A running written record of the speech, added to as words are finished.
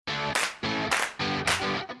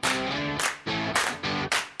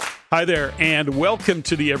Hi there, and welcome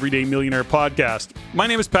to the Everyday Millionaire Podcast. My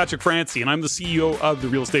name is Patrick Francie, and I'm the CEO of the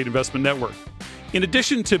Real Estate Investment Network. In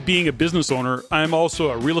addition to being a business owner, I'm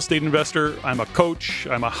also a real estate investor, I'm a coach,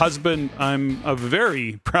 I'm a husband, I'm a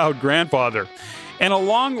very proud grandfather. And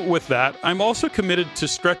along with that, I'm also committed to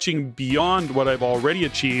stretching beyond what I've already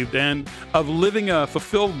achieved and of living a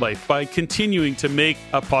fulfilled life by continuing to make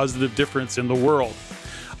a positive difference in the world.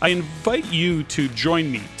 I invite you to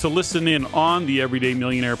join me to listen in on the Everyday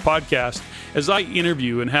Millionaire Podcast as I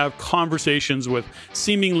interview and have conversations with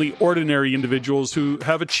seemingly ordinary individuals who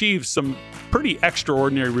have achieved some pretty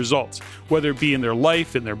extraordinary results, whether it be in their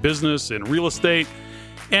life, in their business, in real estate.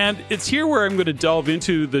 And it's here where I'm going to delve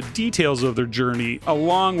into the details of their journey,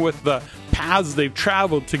 along with the paths they've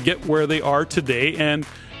traveled to get where they are today, and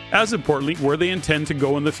as importantly, where they intend to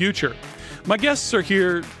go in the future. My guests are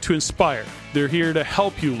here to inspire. They're here to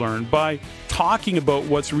help you learn by talking about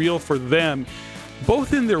what's real for them,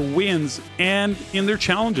 both in their wins and in their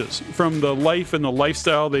challenges, from the life and the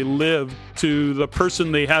lifestyle they live to the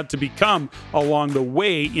person they had to become along the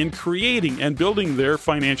way in creating and building their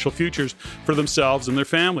financial futures for themselves and their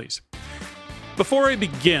families. Before I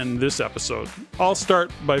begin this episode, I'll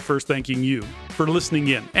start by first thanking you for listening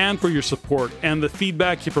in and for your support and the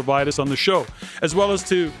feedback you provide us on the show, as well as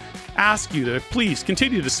to ask you to please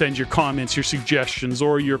continue to send your comments, your suggestions,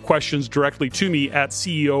 or your questions directly to me at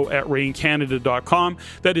ceo@reincanada.com.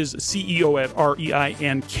 That is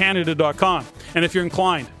ceo@reincanada.com. And if you're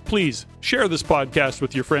inclined, please share this podcast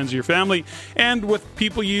with your friends or your family and with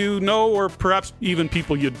people you know, or perhaps even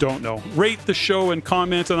people you don't know. Rate the show and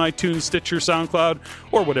comment on iTunes, Stitcher, SoundCloud,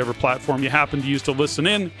 or whatever platform you happen to use to listen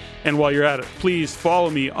in. And while you're at it, please follow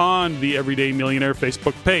me on the Everyday Millionaire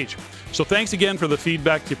Facebook page. So thanks again for the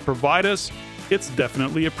feedback you provide us. It's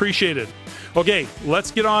definitely appreciated. Okay,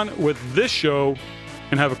 let's get on with this show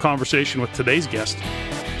and have a conversation with today's guest.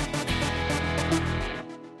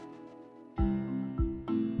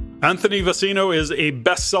 Anthony Vicino is a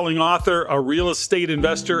best-selling author, a real estate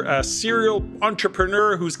investor, a serial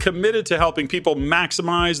entrepreneur who's committed to helping people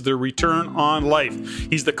maximize their return on life.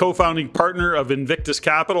 He's the co-founding partner of Invictus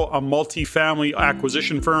Capital, a multifamily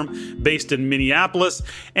acquisition firm based in Minneapolis,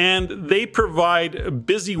 and they provide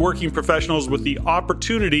busy working professionals with the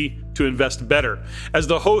opportunity to invest better. As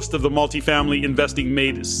the host of the Multifamily Investing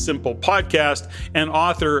Made Simple podcast and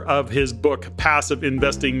author of his book, Passive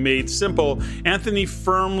Investing Made Simple, Anthony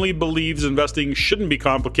firmly believes investing shouldn't be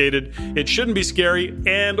complicated, it shouldn't be scary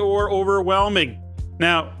and or overwhelming.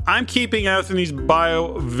 Now, I'm keeping Anthony's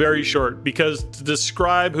bio very short because to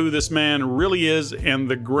describe who this man really is and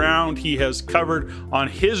the ground he has covered on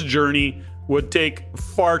his journey would take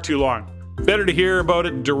far too long. Better to hear about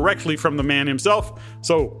it directly from the man himself.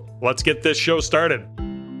 So let's get this show started.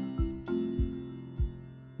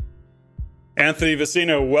 Anthony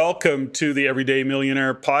Vicino, welcome to the Everyday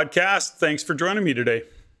Millionaire Podcast. Thanks for joining me today.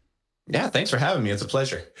 Yeah, thanks for having me. It's a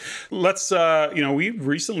pleasure. Let's, we've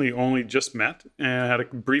recently only just met and had a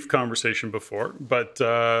brief conversation before, but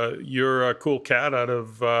you're a cool cat out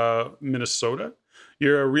of Minnesota.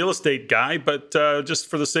 You're a real estate guy, but just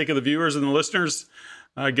for the sake of the viewers and the listeners,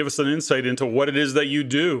 give us an insight into what it is that you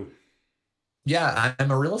do. Yeah,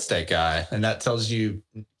 I'm a real estate guy, and that tells you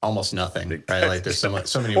almost nothing, right? Like there's so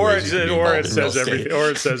many or ways you can be involved in real estate. Or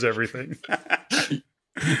it says everything.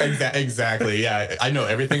 Exactly. Yeah, I know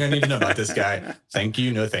everything I need to know about this guy. Thank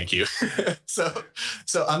you. No, thank you. So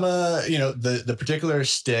I'm the particular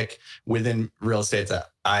stick within real estate that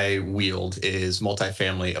I wield is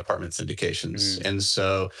multifamily apartment syndications. And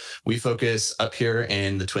so we focus up here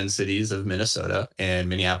in the Twin Cities of Minnesota and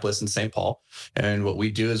Minneapolis and St. Paul. And what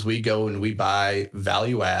we do is we go and we buy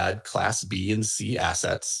value add Class B and C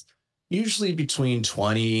assets, usually between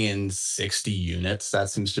 20 and 60 units.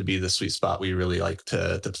 That seems to be the sweet spot we really like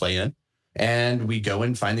to play in. And we go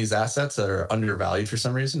and find these assets that are undervalued for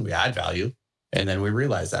some reason. We add value and then we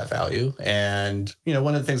realize that value. And,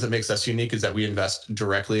 one of the things that makes us unique is that we invest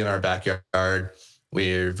directly in our backyard.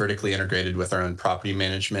 We're vertically integrated with our own property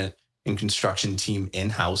management and construction team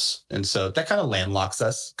in-house. And so that kind of landlocks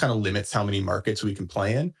us, kind of limits how many markets we can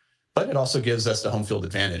play in. But it also gives us the home field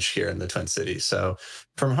advantage here in the Twin Cities. So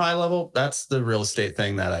from high level, that's the real estate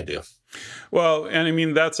thing that I do. Well, and I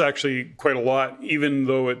mean, that's actually quite a lot, even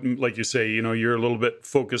though it, like you say, you're a little bit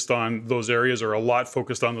focused on those areas or a lot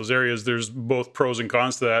focused on those areas. There's both pros and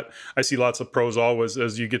cons to that. I see lots of pros always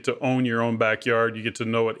as you get to own your own backyard, you get to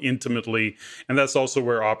know it intimately. And that's also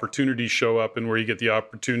where opportunities show up and where you get the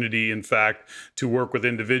opportunity, in fact, to work with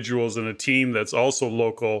individuals in a team that's also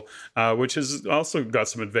local, which has also got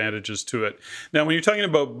some advantages to it. Now, when you're talking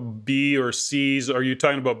about B or C's, are you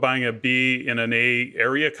talking about buying a B in an A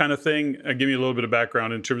area kind of thing? thing? Give me a little bit of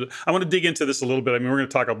background in terms of, I want to dig into this a little bit. I mean, we're going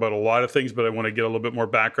to talk about a lot of things, but I want to get a little bit more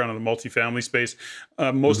background on the multifamily space.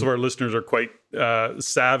 Most of our listeners are quite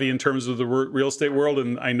savvy in terms of the real estate world.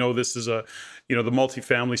 And I know this is the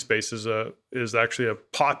multifamily space is actually a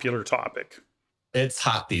popular topic. It's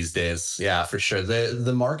hot these days. Yeah, for sure.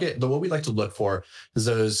 The market, what we like to look for is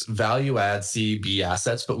those value add C, B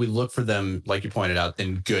assets, but we look for them, like you pointed out,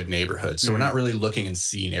 in good neighborhoods. So we're not really looking in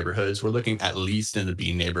C neighborhoods. We're looking at least in the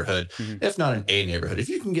B neighborhood, if not an A neighborhood. If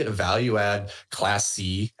you can get a value add class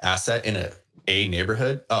C asset in a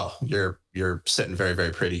neighborhood, oh, you're sitting very,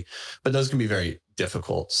 very pretty. But those can be very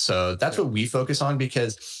difficult. So that's what we focus on,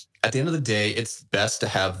 because at the end of the day, it's best to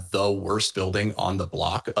have the worst building on the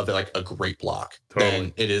block of like a great block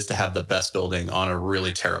than it is to have the best building on a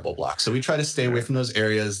really terrible block. So we try to stay away from those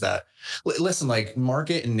areas that, listen, like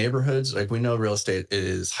market and neighborhoods, like we know real estate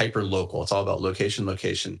is hyper local. It's all about location.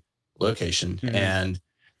 And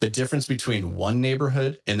the difference between one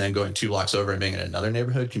neighborhood and then going 2 blocks over and being in another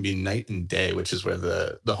neighborhood can be night and day, which is where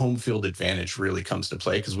the home field advantage really comes to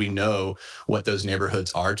play, because we know what those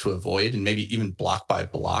neighborhoods are to avoid, and maybe even block by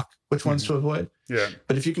block which ones to avoid. Yeah.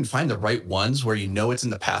 But if you can find the right ones where you know it's in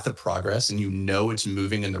the path of progress and you know it's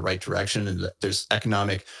moving in the right direction and there's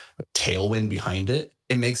economic tailwind behind it,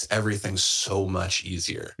 it makes everything so much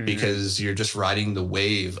easier because you're just riding the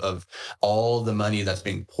wave of all the money that's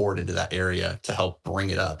being poured into that area to help bring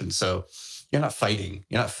it up. And so you're not fighting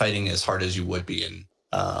as hard as you would be in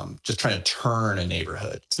just trying to turn a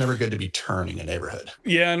neighborhood. It's never good to be turning a neighborhood.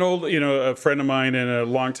 Yeah, an old, a friend of mine and a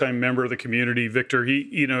longtime member of the community, Victor.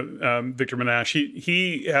 Victor Manash.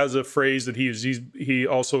 He has a phrase that he uses. He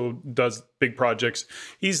also does big projects.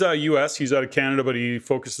 He's U.S. He's out of Canada, but he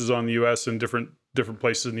focuses on the U.S. and different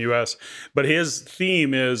places in the U.S. But his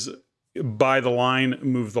theme is buy the line,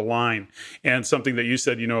 move the line. And something that you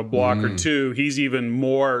said, a block or two, he's even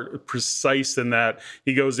more precise than that.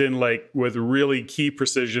 He goes in like with really key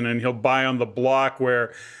precision, and he'll buy on the block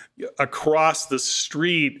where across the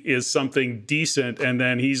street is something decent, and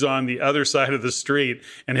then he's on the other side of the street,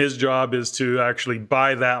 and his job is to actually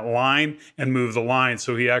buy that line and move the line.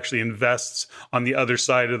 So he actually invests on the other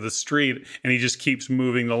side of the street, and he just keeps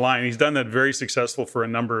moving the line. He's done that very successful for a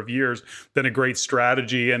number of years. Been a great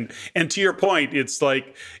strategy. And to your point, it's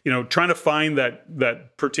like, trying to find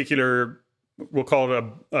that particular, we'll call it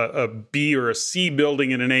a B or a C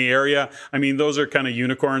building in an A area. I mean, those are kind of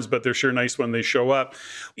unicorns, but they're sure nice when they show up.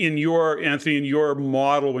 In your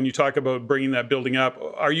model, when you talk about bringing that building up,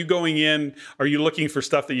 are you looking for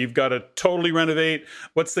stuff that you've got to totally renovate?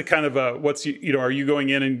 What's the kind of are you going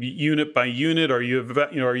in and unit by unit? Are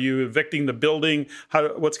you evicting the building?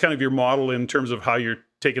 What's kind of your model in terms of how you're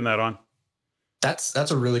taking that on? That's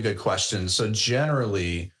a really good question. So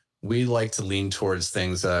generally, we like to lean towards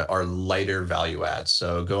things that are lighter value adds.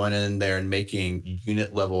 So going in there and making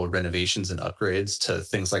unit level renovations and upgrades to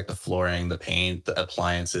things like the flooring, the paint, the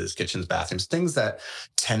appliances, kitchens, bathrooms, things that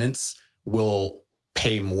tenants will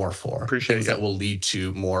pay more for, things that will lead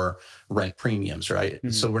to more rent premiums, right?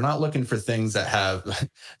 So we're not looking for things that have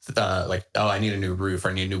I need a new roof, or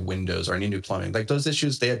I need new windows, or I need new plumbing. Like those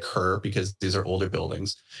issues, they occur because these are older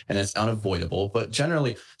buildings and it's unavoidable. But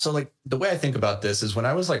generally, so like the way I think about this is when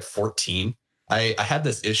I was like 14, I had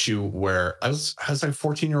this issue where I was like a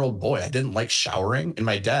 14-year-old boy. I didn't like showering, and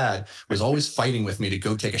my dad was always fighting with me to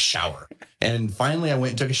go take a shower. And finally I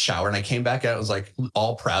went and took a shower, and I came back out, I was like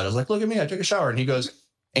all proud. I was like, look at me, I took a shower. And he goes,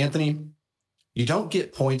 Anthony, you don't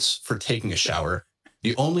get points for taking a shower.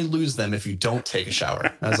 You only lose them if you don't take a shower.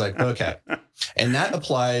 I was like, okay. And that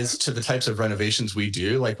applies to the types of renovations we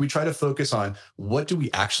do. Like we try to focus on what do we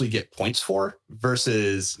actually get points for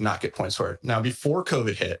versus not get points for. Now, before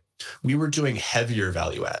COVID hit, we were doing heavier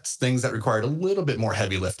value adds, things that required a little bit more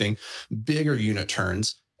heavy lifting, bigger unit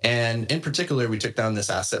turns. And in particular, we took down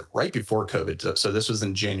this asset right before COVID. So this was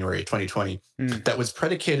in January 2020. That was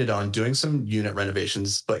predicated on doing some unit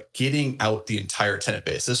renovations, but getting out the entire tenant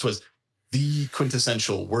base. This was the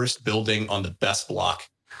quintessential worst building on the best block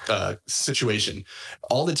situation.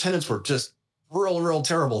 All the tenants were just real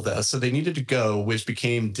terrible though. So they needed to go, which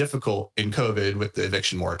became difficult in COVID with the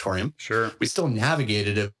eviction moratorium. Sure. We still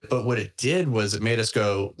navigated it, but what it did was it made us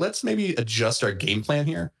go, let's maybe adjust our game plan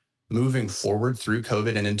here moving forward through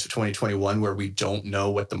COVID and into 2021, where we don't know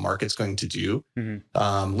what the market's going to do.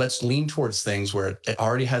 Let's lean towards things where it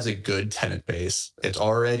already has a good tenant base. It's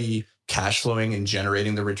already cash flowing and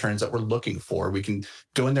generating the returns that we're looking for. We can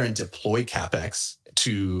go in there and deploy CapEx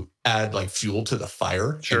to add like fuel to the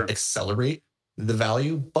fire and accelerate the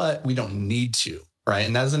value, but we don't need to, right?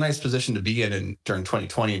 And that's a nice position to be in during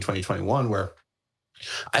 2020 and 2021, where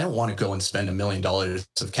I don't want to go and spend $1 million of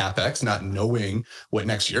CapEx, not knowing what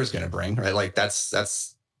next year is going to bring, right? Like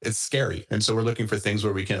it's scary. And so we're looking for things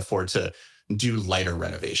where we can afford to do lighter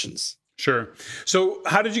renovations. Sure. So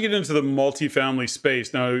how did you get into the multifamily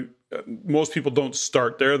space? Now, most people don't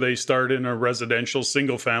start there. They start in a residential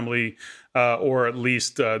single family, or at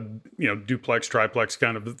least, duplex, triplex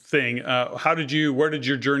kind of thing. Where did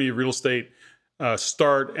your journey of real estate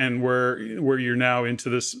start, and where you're now into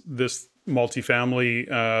this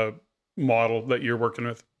multifamily model that you're working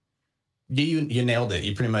with? You nailed it.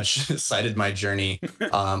 You pretty much cited my journey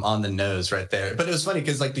on the nose right there. But it was funny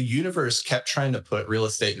because like the universe kept trying to put real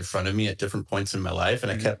estate in front of me at different points in my life,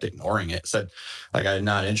 and I kept ignoring it. Said like I'm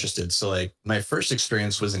not interested. So like my first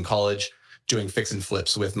experience was in college doing fix and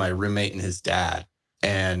flips with my roommate and his dad,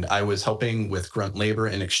 and I was helping with grunt labor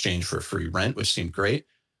in exchange for free rent, which seemed great.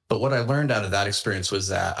 But what I learned out of that experience was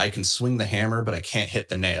that I can swing the hammer, but I can't hit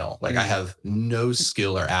the nail. Like I have no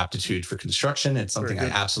skill or aptitude for construction. It's something I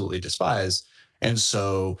absolutely despise. And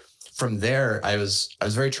so from there, I was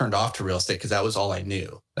very turned off to real estate because that was all I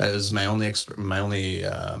knew. That was my only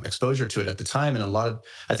exposure to it at the time. And I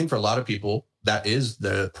think for a lot of people, that is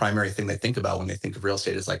the primary thing they think about when they think of real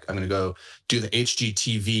estate is like, I'm going to go do the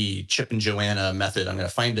HGTV Chip and Joanna method. I'm going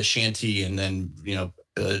to find a shanty and then,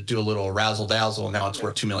 do a little razzle dazzle, and now it's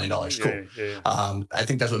worth $2 million. Cool. Yeah. I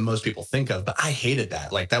think that's what most people think of, but I hated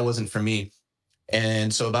that. Like that wasn't for me.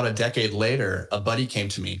 And so about a decade later, a buddy came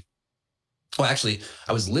to me. Well, actually,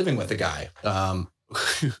 I was living with a guy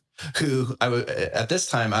who at this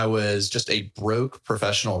time I was just a broke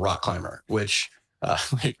professional rock climber, which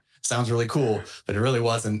sounds really cool, but it really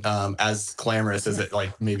wasn't as glamorous as it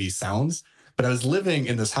like maybe sounds. But I was living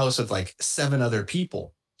in this house with like 7 other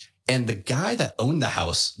people. And the guy that owned the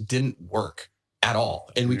house didn't work at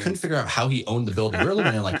all. And we couldn't figure out how he owned the building. We were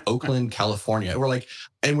living in like Oakland, California. We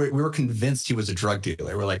were convinced he was a drug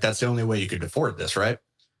dealer. We're like, that's the only way you could afford this, right?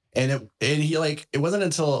 And it wasn't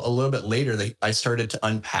until a little bit later that I started to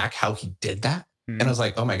unpack how he did that. And I was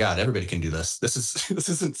like, oh my God, everybody can do this. This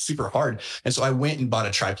isn't super hard. And so I went and bought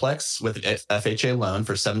a triplex with an FHA loan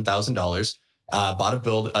for $7,000. Bought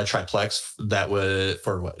a triplex that was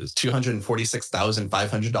for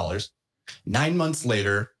 $246,500. 9 months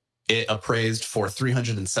later, it appraised for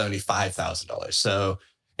 $375,000. So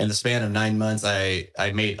in the span of 9 months, I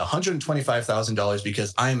made $125,000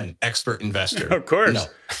 because I'm an expert investor. Of course. No.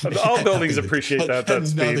 All buildings appreciate that.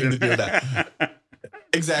 That's nothing to do with that.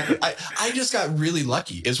 Exactly. I just got really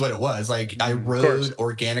lucky is what it was. Like I rode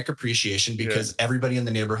organic appreciation because everybody in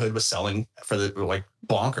the neighborhood was selling for the like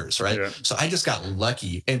bonkers, right? Yeah. So I just got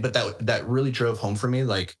lucky. But that really drove home for me.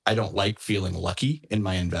 Like I don't like feeling lucky in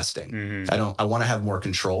my investing. I want to have more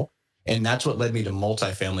control. And that's what led me to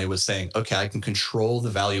multifamily was saying, okay, I can control the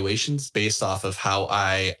valuations based off of how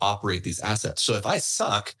I operate these assets. So if I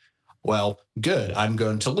suck, well, good, I'm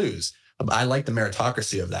going to lose. I like the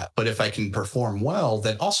meritocracy of that. But if I can perform well,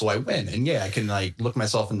 then also I win. And I can like look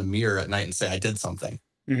myself in the mirror at night and say I did something.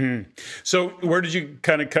 So where did you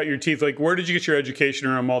kind of cut your teeth? Like, where did you get your education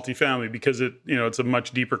around multifamily? Because it's a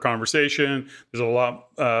much deeper conversation. There's a lot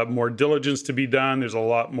more diligence to be done. There's a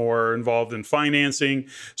lot more involved in financing.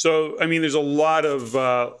 So, I mean, there's a lot of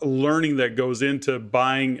learning that goes into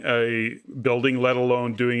buying a building, let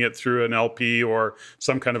alone doing it through an LP or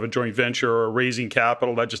some kind of a joint venture or raising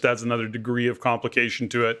capital. That just adds another degree of complication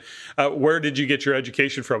to it. Where did you get your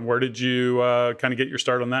education from? Where did you kind of get your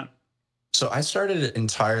start on that? So I started it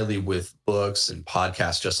entirely with books and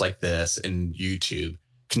podcasts just like this and YouTube,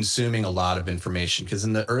 consuming a lot of information. Because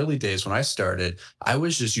in the early days when I started, I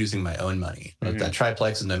was just using my own money, like that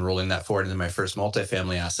triplex and then rolling that forward into my first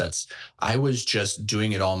multifamily assets. I was just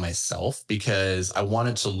doing it all myself because I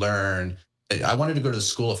wanted to learn. I wanted to go to the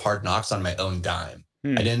school of hard knocks on my own dime.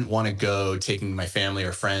 I didn't want to go taking my family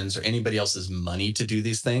or friends or anybody else's money to do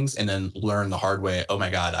these things and then learn the hard way. Oh my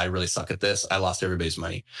God, I really suck at this. I lost everybody's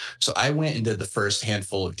money. So I went and did the first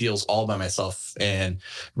handful of deals all by myself and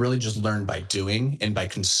really just learned by doing and by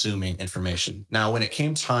consuming information. Now, when it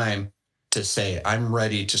came time to say, I'm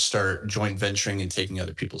ready to start joint venturing and taking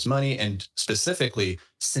other people's money and specifically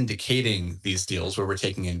syndicating these deals where we're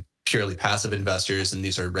taking in purely passive investors and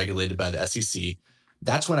these are regulated by the SEC,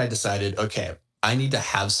 that's when I decided, okay, I need to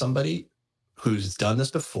have somebody who's done this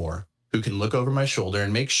before, who can look over my shoulder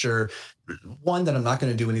and make sure, one, that I'm not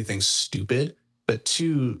going to do anything stupid, but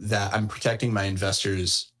two, that I'm protecting my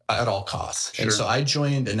investors at all costs. Sure. And so I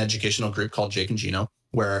joined an educational group called Jake and Gino,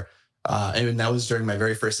 where, and that was during my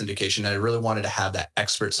very first syndication. I really wanted to have that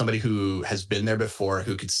expert, somebody who has been there before,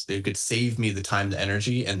 who could save me the time, the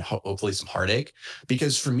energy, and hopefully some heartache.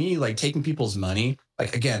 Because for me, like taking people's money,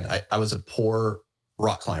 like again, I was a poor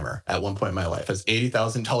rock climber at one point in my life. I was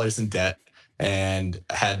 $80,000 in debt and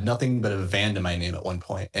had nothing but a van to my name at one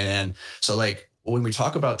point. And so like when we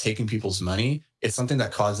talk about taking people's money, it's something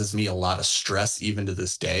that causes me a lot of stress even to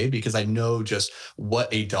this day, because I know just what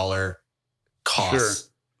a dollar costs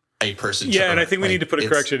a person. Yeah, and I think we need to put a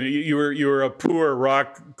correction. You were a poor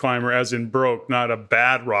rock climber, as in broke, not a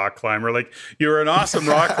bad rock climber. Like, you were an awesome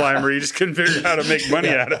rock climber. You just couldn't figure out how to make money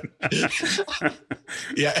at it.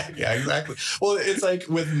 yeah, exactly. Well, it's like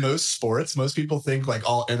with most sports, most people think like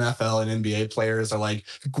all NFL and NBA players are like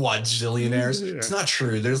quadrillionaires. Yeah. It's not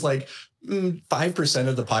true. There's like 5%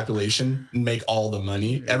 of the population make all the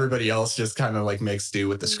money. Everybody else just kind of like makes do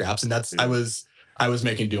with the scraps. And that's, I was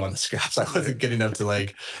making do on the scraps. I wasn't good enough to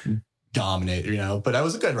like dominate, but I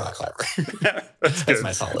was a good rock climber. That's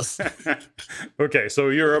my solace. Okay. So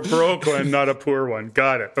you're a broke one, not a poor one.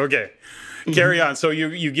 Got it. Okay. Carry on. So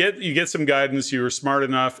you get some guidance. You were smart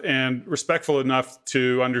enough and respectful enough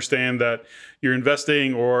to understand that you're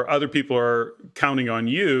investing, or other people are counting on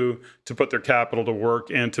you to put their capital to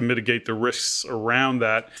work and to mitigate the risks around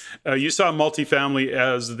that. You saw multifamily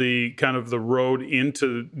as the kind of the road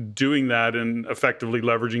into doing that and effectively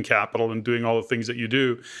leveraging capital and doing all the things that you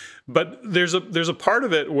do. But there's a part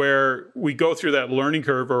of it where we go through that learning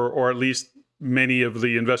curve, or at least many of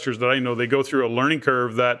the investors that I know, they go through a learning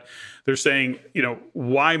curve that they're saying,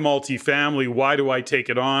 why multifamily? Why do I take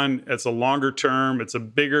it on? It's a longer term.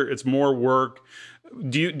 It's more work.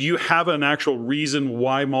 Do you have an actual reason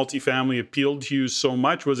why multifamily appealed to you so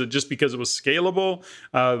much? Was it just because it was scalable?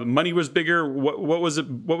 The money was bigger? What was it?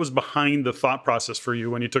 What was behind the thought process for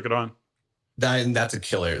you when you took it on? That's a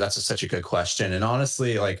killer. That's such a good question. And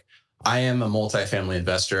honestly, like, I am a multifamily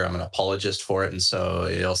investor. I'm an apologist for it. And so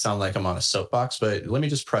it'll sound like I'm on a soapbox, but let me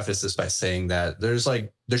just preface this by saying that there's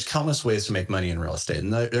countless ways to make money in real estate,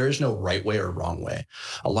 and there is no right way or wrong way.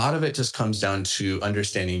 A lot of it just comes down to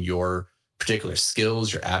understanding your particular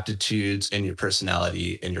skills, your aptitudes, and your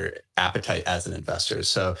personality and your appetite as an investor.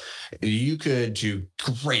 So you could do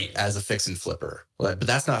great as a fix and flipper, but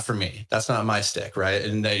that's not for me. That's not my stick, right?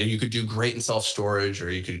 And you could do great in self-storage, or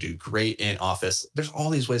you could do great in office. There's all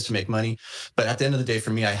these ways to make money. But at the end of the day, for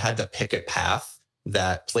me, I had to pick a path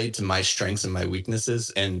that played to my strengths and my weaknesses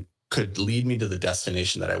and could lead me to the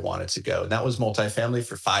destination that I wanted to go. And that was multifamily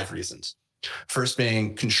for 5 reasons. First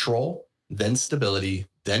being control, then stability,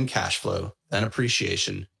 then cash flow, then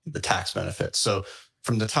appreciation, the tax benefits. So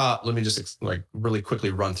from the top, let me just like really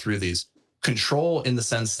quickly run through these. Control in the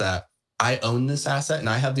sense that I own this asset and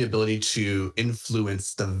I have the ability to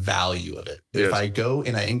influence the value of it. Yes. If I go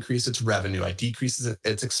and I increase its revenue, I decrease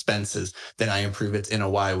its expenses, then I improve its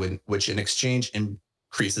NOI, which in exchange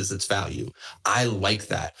increases its value. I like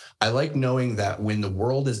that. I like knowing that when the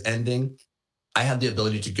world is ending, I have the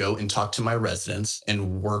ability to go and talk to my residents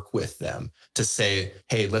and work with them to say,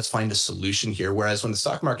 hey, let's find a solution here. Whereas when the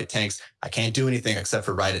stock market tanks, I can't do anything except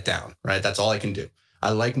for write it down, right? That's all I can do.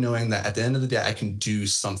 I like knowing that at the end of the day, I can do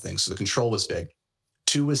something. So the control was big.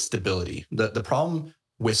 2 was stability. The problem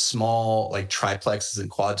with small like triplexes and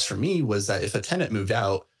quads for me was that if a tenant moved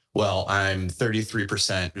out, well, I'm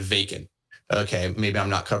 33% vacant. Okay, maybe I'm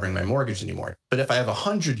not covering my mortgage anymore. But if I have a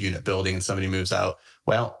 100-unit building and somebody moves out,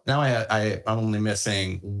 well, now I'm only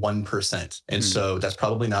missing 1%. And so that's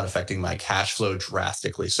probably not affecting my cash flow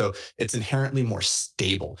drastically. So it's inherently more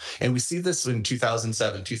stable. And we see this in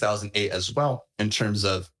 2007, 2008 as well, in terms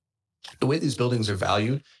of the way these buildings are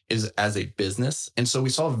valued is as a business. And so we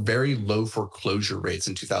saw very low foreclosure rates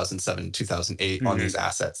in 2007, 2008 on these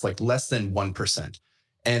assets, like less than 1%.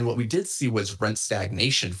 And what we did see was rent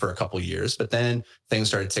stagnation for a couple of years, but then things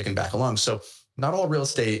started ticking back along. So not all real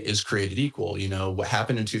estate is created equal. What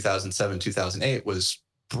happened in 2007, 2008 was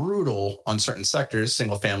brutal on certain sectors,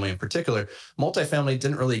 single family in particular. Multifamily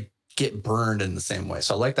didn't really get burned in the same way.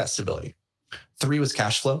 So I like that stability. 3 was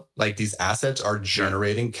cash flow. Like, these assets are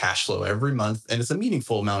generating cash flow every month, and it's a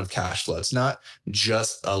meaningful amount of cash flow. It's not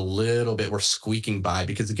just a little bit we're squeaking by,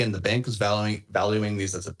 because again, the bank is valuing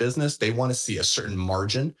these as a business. They want to see a certain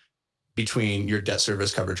margin between your debt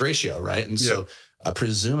service coverage ratio, right? And so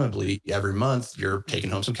presumably every month you're taking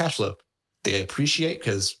home some cash flow. They appreciate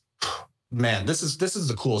because, man, this is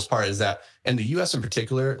the coolest part, is that in the US in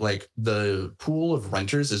particular, like, the pool of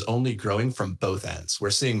renters is only growing from both ends. We're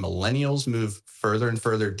seeing millennials move further and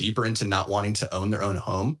further deeper into not wanting to own their own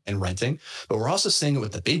home and renting. But we're also seeing it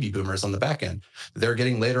with the baby boomers on the back end. They're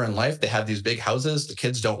getting later in life. They have these big houses. The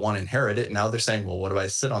kids don't want to inherit it. Now they're saying, well, what do I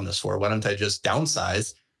sit on this for? Why don't I just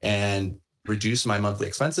downsize and reduce my monthly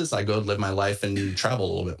expenses? I go live my life and travel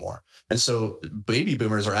a little bit more. And so baby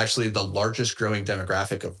boomers are actually the largest growing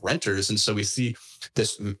demographic of renters. And so we see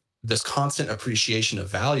this this constant appreciation of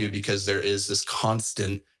value because there is this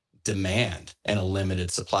constant demand and a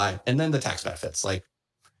limited supply. And then the tax benefits, like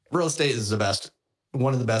real estate is the best,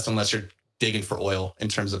 one of the best, unless you're digging for oil in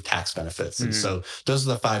terms of tax benefits. And so those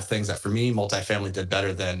are the 5 things that for me, multifamily did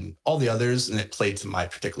better than all the others. And it played to my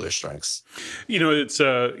particular strengths. It's,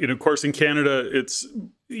 of course, in Canada, it's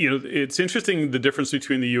interesting the difference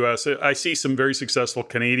between the U.S. I see some very successful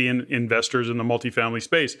Canadian investors in the multifamily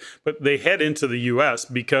space, but they head into the U.S.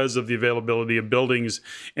 because of the availability of buildings.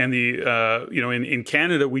 And in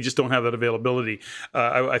Canada, we just don't have that availability.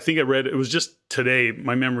 I think I read, it was just today,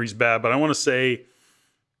 my memory's bad, but I want to say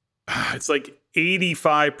it's like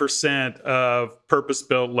 85% of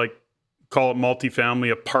purpose-built, like call it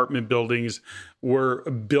multifamily apartment buildings, were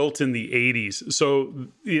built in the 80s. So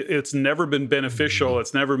it's never been beneficial.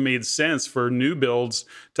 It's never made sense for new builds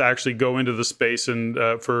to actually go into the space and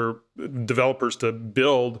for developers to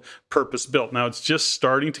build purpose-built. Now it's just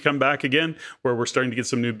starting to come back again, where we're starting to get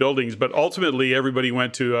some new buildings. But ultimately, everybody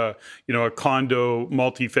went to a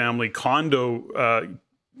multifamily condo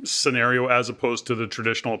scenario as opposed to the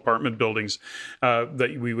traditional apartment buildings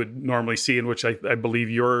that we would normally see, in which I believe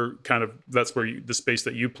you're that's where the space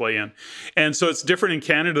that you play in. And so it's different in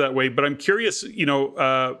Canada that way. But I'm curious,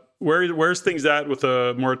 where's things at with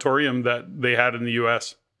a moratorium that they had in the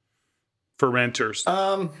US for renters?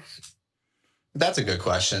 That's a good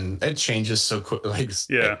question. It changes so quickly.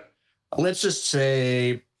 Yeah. Let's just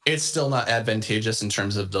say it's still not advantageous in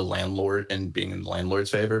terms of the landlord and being in the landlord's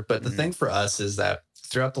favor. But the thing for us is that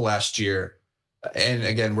throughout the last year, and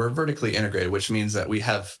again, we're vertically integrated, which means that we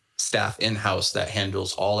have staff in-house that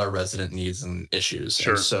handles all our resident needs and issues.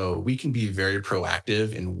 Sure. And so we can be very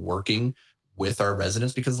proactive in working with our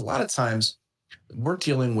residents, because a lot of times we're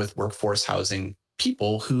dealing with workforce housing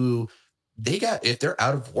people who if they're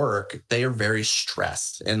out of work, they are very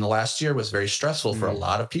stressed. And the last year was very stressful for a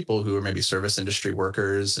lot of people who are maybe service industry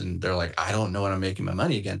workers. And they're like, I don't know when I'm making my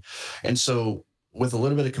money again. And so with a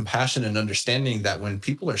little bit of compassion and understanding that when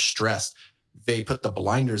people are stressed, they put the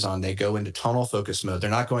blinders on, they go into tunnel focus mode. They're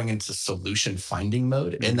not going into solution finding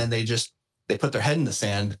mode. And then they put their head in the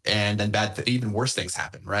sand, and then even worse things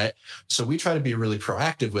happen, right? So we try to be really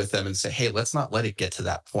proactive with them and say, hey, let's not let it get to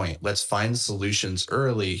that point. Let's find solutions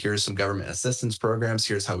early. Here's some government assistance programs.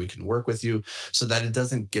 Here's how we can work with you so that it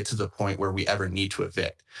doesn't get to the point where we ever need to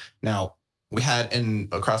evict. Now, we had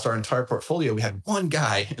across our entire portfolio, we had one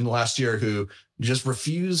guy in the last year who just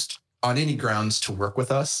refused on any grounds to work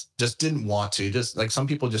with us, just didn't want to. Just like some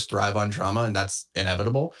people just thrive on drama, and that's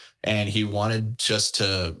inevitable. And he wanted just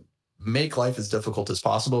to make life as difficult as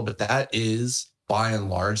possible. But that is by and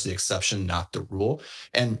large the exception, not the rule.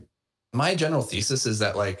 And my general thesis is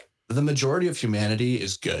that like the majority of humanity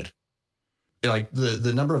is good. Like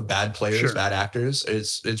the number of bad players, bad actors,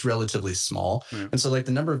 it's relatively small. Yeah. And so like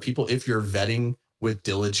the number of people, if you're vetting with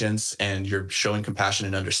diligence and you're showing compassion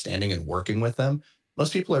and understanding and working with them,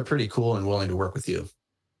 most people are pretty cool and willing to work with you.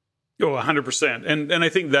 Oh, 100%. And I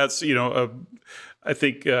think that's, I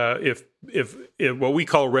think if what we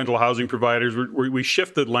call rental housing providers, we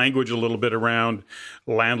shifted language a little bit around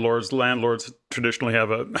landlords. Landlords traditionally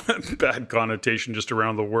have a bad connotation just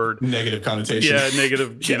around the word. Negative connotation. Yeah,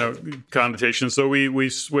 negative, connotation. So we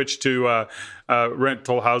switched to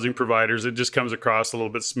rental housing providers. It just comes across a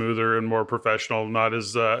little bit smoother and more professional, not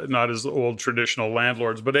as old traditional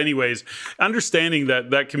landlords. But anyways, understanding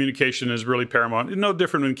that communication is really paramount. No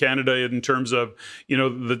different in Canada in terms of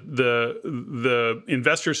the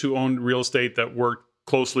investors who own real estate that work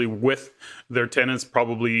closely with their tenants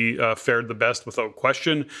probably fared the best without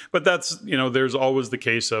question. But that's, there's always the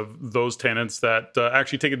case of those tenants that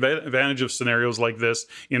actually take advantage of scenarios like this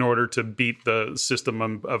in order to beat the system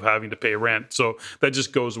of having to pay rent. So that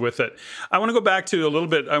just goes with it. I want to go back to a little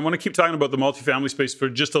bit. I want to keep talking about the multifamily space for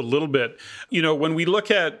just a little bit. When we look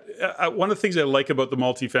at one of the things I like about the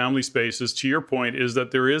multifamily space is, to your point, is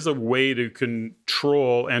that there is a way to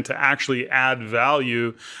control and to actually add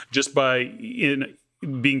value just by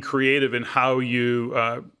being creative in how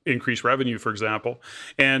you increase revenue, for example.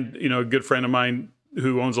 And, a good friend of mine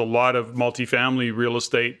who owns a lot of multifamily real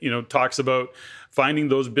estate, talks about finding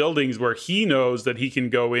those buildings where he knows that he can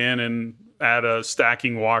go in and add a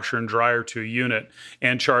stacking washer and dryer to a unit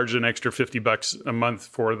and charge an extra $50 a month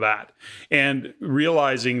for that. And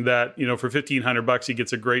realizing that, for $1,500, he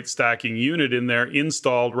gets a great stacking unit in there,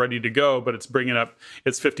 installed, ready to go, but it's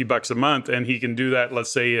it's $50 a month. And he can do that,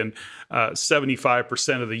 let's say, in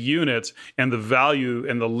 75% of the units, and the value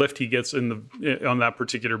and the lift he gets on that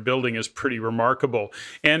particular building is pretty remarkable.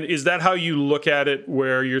 And is that how you look at it,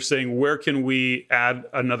 where you're saying, where can we add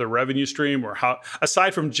another revenue stream, or how,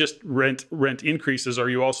 aside from just rent rent increases, are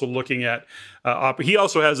you also looking at? He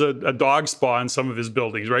also has a dog spa in some of his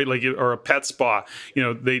buildings, right? Like, or a pet spa.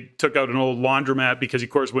 They took out an old laundromat because, of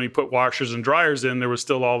course, when he put washers and dryers in, there was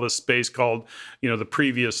still all this space called, the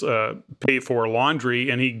previous pay for laundry,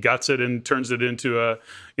 and he guts it and turns it into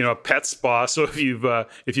a pet spa. So if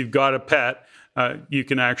you've got a pet, you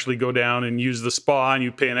can actually go down and use the spa, and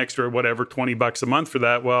you pay an extra, whatever, $20 a month for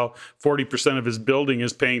that. Well, 40% of his building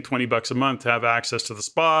is paying $20 a month to have access to the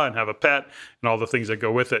spa and have a pet and all the things that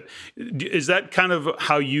go with it. Is that kind of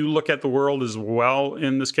how you look at the world as well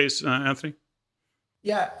in this case, Anthony?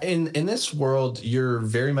 Yeah, in this world, you're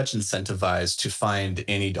very much incentivized to find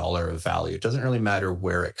any dollar of value. It doesn't really matter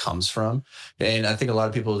where it comes from. And I think a lot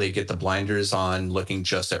of people, they get the blinders on looking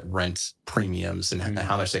just at rent premiums and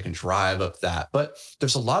how much they can drive up that. But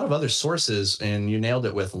there's a lot of other sources, and you nailed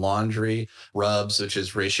it with laundry, RUBS, which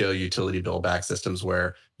is ratio utility bill back systems,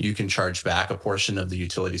 where you can charge back a portion of the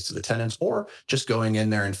utilities to the tenants, or just going in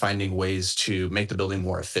there and finding ways to make the building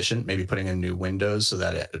more efficient, maybe putting in new windows so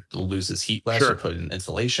that it loses heat less, or put in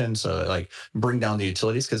insulation. So like bring down the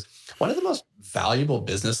utilities. Because one of the most valuable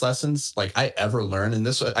business lessons like I ever learned, and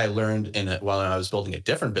this I learned in it while I was building a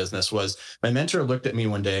different business, was my mentor looked at me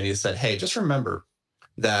one day and he said, "Hey, just remember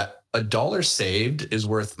that a dollar saved is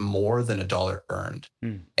worth more than a dollar earned."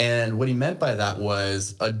 And what he meant by that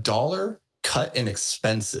was a dollar cut in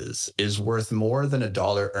expenses is worth more than a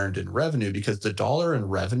dollar earned in revenue, because the dollar in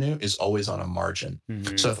revenue is always on a margin.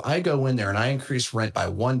 So if I go in there and I increase rent by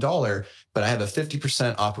 $1, but I have a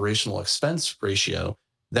 50% operational expense ratio,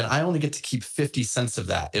 then I only get to keep 50 cents of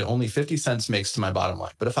that. It only 50 cents makes to my bottom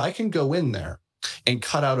line. But if I can go in there and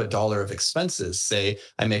cut out a dollar of expenses, say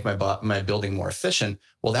I make my building more efficient,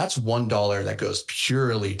 well, that's $1 that goes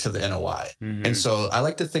purely to the NOI. And so I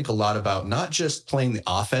like to think a lot about not just playing the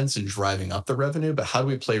offense and driving up the revenue, but how do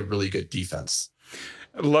we play really good defense?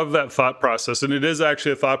 I love that thought process, and it is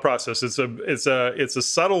actually a thought process. It's a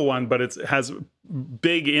subtle one, but it has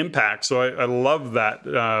big impact. So I love that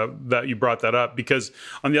that you brought that up, because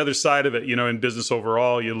on the other side of it, in business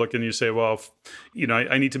overall, you look and you say, well,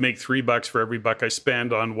 I need to make $3 for every buck I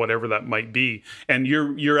spend on whatever that might be, and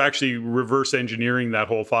you're actually reverse engineering that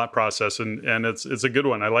whole thought process, and it's a good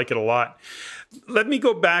one. I like it a lot. Let me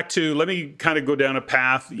kind of go down a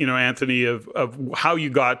path, Anthony, of how you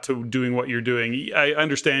got to doing what you're doing. I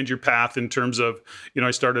understand your path in terms of,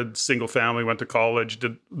 I started single family, went to college,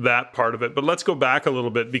 did that part of it. But let's go back a little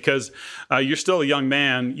bit, because you're still a young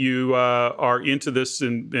man. You are into this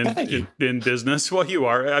in business. Well, you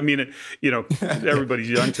are. I mean, everybody's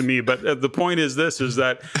young to me. But the point is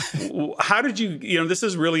that how did you, this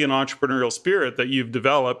is really an entrepreneurial spirit that you've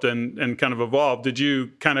developed and kind of evolved. Did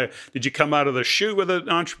you come out of the chute with an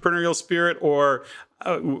entrepreneurial spirit, or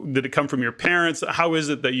did it come from your parents? How is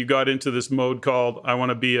it that you got into this mode called, I want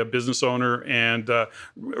to be a business owner? And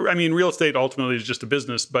real estate ultimately is just a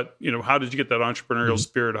business, but how did you get that entrepreneurial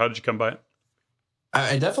spirit? How did you come by it?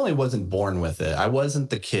 I definitely wasn't born with it. I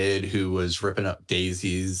wasn't the kid who was ripping up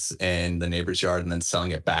daisies in the neighbor's yard and then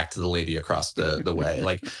selling it back to the lady across the way.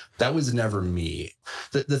 Like, that was never me.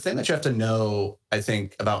 The thing that you have to know, I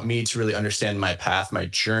think, about me to really understand my path, my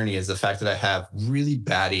journey, is the fact that I have really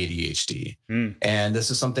bad ADHD. And this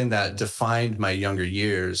is something that defined my younger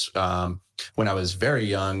years. When I was very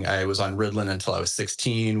young, I was on Ritalin until I was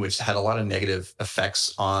 16, which had a lot of negative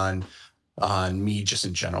effects on me just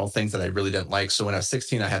in general, things that I really didn't like. So when I was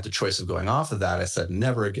 16, I had the choice of going off of that. I said,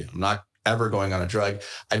 never again. I'm not ever going on a drug.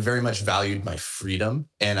 I very much valued my freedom,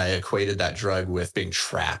 and I equated that drug with being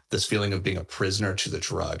trapped, this feeling of being a prisoner to the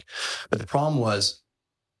drug. But the problem was,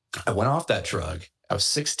 I went off that drug. I was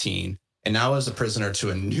 16, and now I was a prisoner to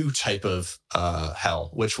a new type of hell,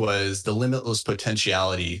 which was the limitless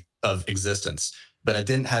potentiality of existence. But I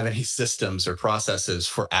didn't have any systems or processes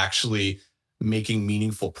for actually making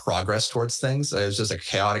meaningful progress towards things. It was just a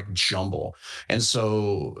chaotic jumble. And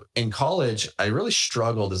so in college, I really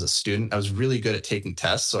struggled as a student. I was really good at taking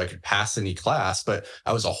tests so I could pass any class, but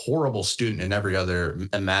I was a horrible student in every other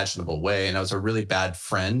imaginable way. And I was a really bad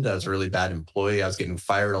friend. I was a really bad employee. I was getting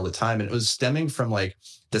fired all the time. And it was stemming from like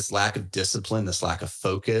this lack of discipline, this lack of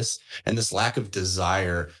focus, and this lack of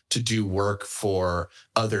desire to do work for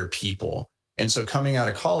other people. And so coming out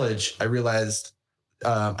of college, I realized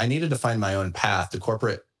I needed to find my own path. The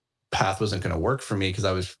corporate path wasn't going to work for me because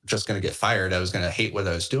I was just going to get fired. I was going to hate what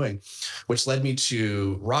I was doing, which led me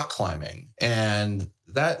to rock climbing. And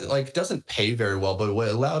that doesn't pay very well, but what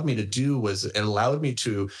it allowed me to do was it allowed me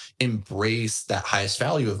to embrace that highest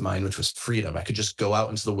value of mine, which was freedom. I could just go out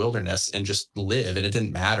into the wilderness and just live, and it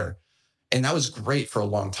didn't matter. And that was great for a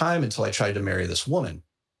long time until I tried to marry this woman.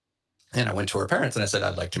 And I went to her parents and I said,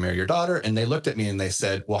 I'd like to marry your daughter. And they looked at me and they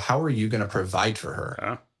said, well, how are you going to provide for her?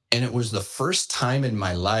 Huh? And it was the first time in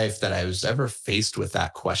my life that I was ever faced with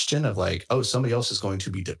that question of like, oh, somebody else is going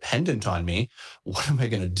to be dependent on me. What am I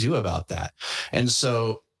going to do about that? And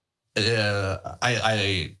so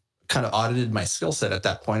I kind of audited my skill set at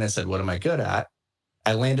that point. I said, what am I good at?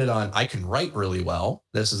 I landed on, I can write really well.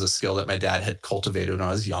 This is a skill that my dad had cultivated when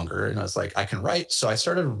I was younger. And I was like, I can write. So I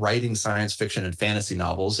started writing science fiction and fantasy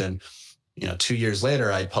novels. And, 2 years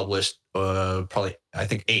later, I published probably, I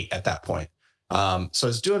think 8 at that point. So I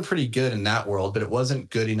was doing pretty good in that world, but it wasn't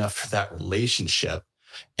good enough for that relationship.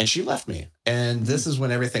 And she left me. And this is when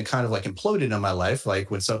everything kind of like imploded in my life. Like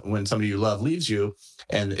when somebody you love leaves you,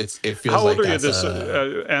 and it feels how like old are you at this,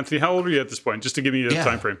 Anthony? How old are you at this point? Just to give me a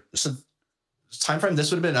time frame. So time frame, this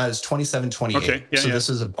would have been, I was 27, 28. Okay. Yeah, This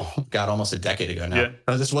is almost a decade ago now. Yeah.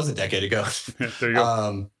 No, this was a decade ago. There you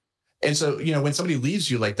go. And so, when somebody leaves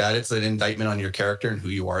you like that, it's an indictment on your character and who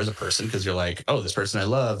you are as a person, because you're like, oh, this person I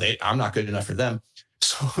love, I'm not good enough for them.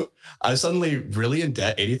 So I was suddenly really in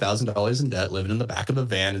debt, $80,000 in debt, living in the back of a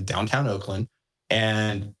van in downtown Oakland,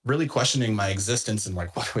 and really questioning my existence and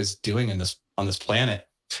like what I was doing on this planet.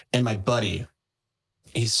 And my buddy,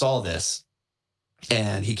 he saw this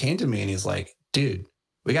and he came to me and he's like, dude,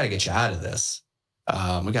 we got to get you out of this.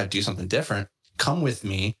 We got to do something different. Come with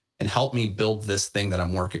me and help me build this thing that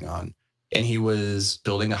I'm working on. And he was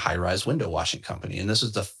building a high-rise window washing company. And this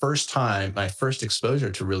was the first time, my first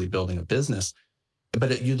exposure to really building a business.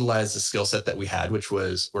 But it utilized the skill set that we had, which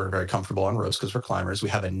was we're very comfortable on ropes because we're climbers. We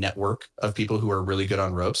have a network of people who are really good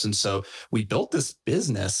on ropes. And so we built this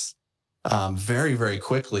business very, very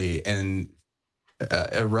quickly in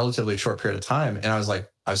a relatively short period of time. And I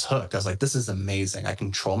was hooked. I was like, this is amazing. I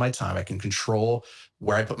control my time. I can control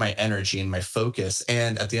where I put my energy and my focus.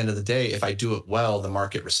 And at the end of the day, if I do it well, the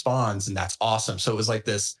market responds, and that's awesome. So it was like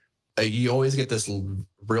this, you always get this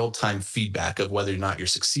real-time feedback of whether or not you're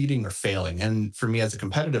succeeding or failing. And for me as a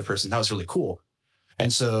competitive person, that was really cool.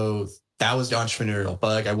 And so that was the entrepreneurial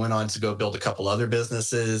bug. I went on to go build a couple other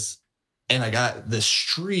businesses, and I got this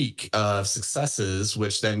streak of successes,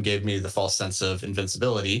 which then gave me the false sense of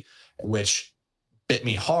invincibility, which bit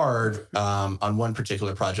me hard on one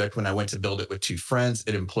particular project. When I went to build it with 2 friends,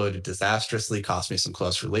 it imploded disastrously, cost me some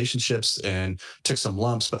close relationships and took some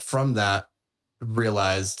lumps. But from that,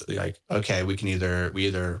 realized like, okay, we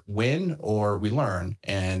either win or we learn.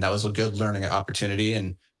 And that was a good learning opportunity.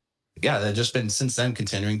 And yeah, I've just been since then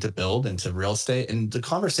continuing to build into real estate. And the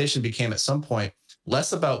conversation became at some point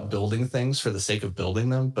less about building things for the sake of building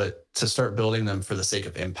them, but to start building them for the sake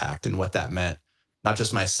of impact and what that meant, not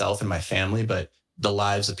just myself and my family, but the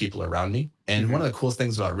lives of people around me. And one of the coolest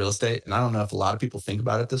things about real estate, and I don't know if a lot of people think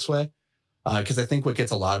about it this way, because I think what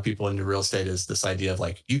gets a lot of people into real estate is this idea of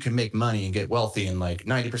like, you can make money and get wealthy, and like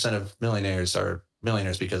 90% of millionaires are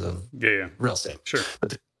millionaires because of real estate. Sure.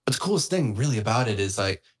 But the coolest thing really about it is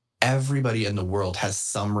like everybody in the world has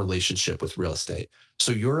some relationship with real estate.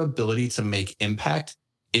 So your ability to make impact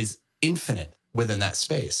is infinite within that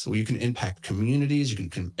space. So you can impact communities, you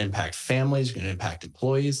can impact families, you can impact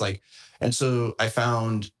employees. And so I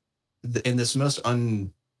found in this most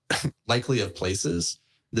unlikely of places,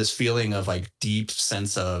 this feeling of like deep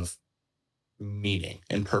sense of meaning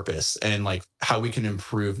and purpose, and like how we can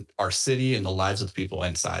improve our city and the lives of the people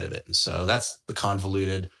inside of it. And so that's the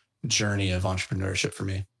convoluted journey of entrepreneurship for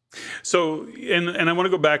me. So, and I want to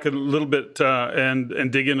go back a little bit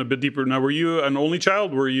and dig in a bit deeper. Now, were you an only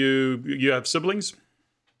child? Were you have siblings?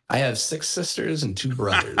 I have 6 sisters and 2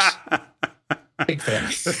 brothers. Big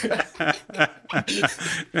family.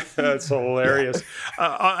 That's hilarious.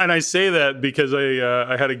 And I say that because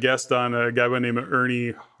I had a guest on, a guy by the name of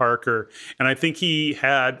Ernie Harker, and I think he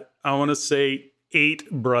had, I want to say,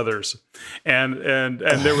 8 brothers, and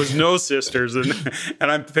there was no sisters, and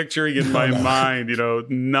I'm picturing in my mind,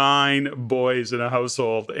 9 boys in a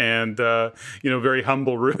household, and very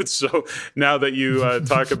humble roots. So now that you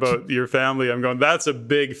talk about your family, I'm going, that's a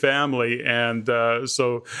big family, and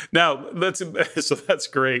so that's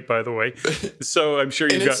great, by the way. So I'm sure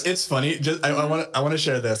it's funny. Just I want to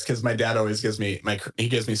share this because my dad always gives me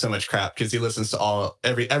so much crap because he listens to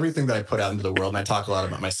everything that I put out into the world, and I talk a lot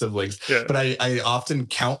about my siblings, but I often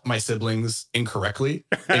count my siblings incorrectly,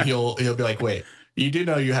 and he'll be like, wait, you do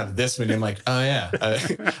know you have this many? I'm like, oh yeah.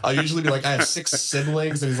 I'll usually be like, I have 6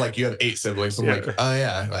 siblings, and he's like, you have 8 siblings. I'm like, oh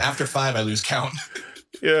yeah. After 5, I lose count.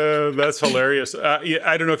 Yeah, that's hilarious. Yeah,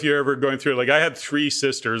 I don't know if you're ever going through it. Like I had three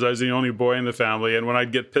sisters. I was the only boy in the family. And when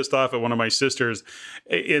I'd get pissed off at one of my sisters,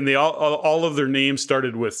 and they all of their names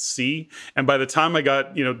started with C. And by the time I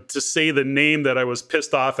got, to say the name that I was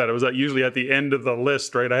pissed off at, it was usually at the end of the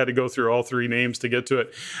list, right? I had to go through all three names to get to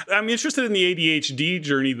it. I'm interested in the ADHD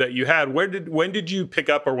journey that you had. When did you pick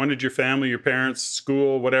up, or when did your family, your parents,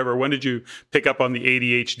 school, whatever, when did you pick up on the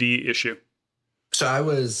ADHD issue? So I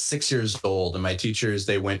was 6 years old, and my teachers,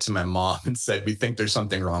 they went to my mom and said, "We think there's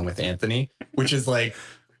something wrong with Anthony," which is like,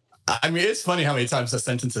 I mean, it's funny how many times the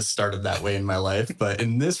sentence has started that way in my life. But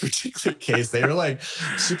in this particular case, they were like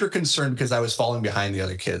super concerned because I was falling behind the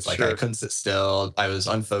other kids. Like I couldn't sit still. I was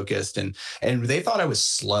unfocused, and they thought I was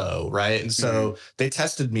slow. Right. And so they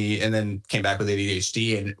tested me and then came back with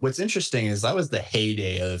ADHD. And what's interesting is that was the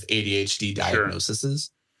heyday of ADHD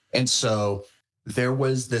diagnoses. And so there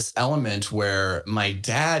was this element where my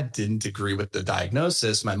dad didn't agree with the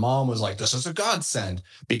diagnosis. My mom was like, "This is a godsend,"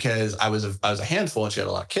 because I was a handful and she had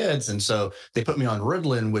a lot of kids. And so they put me on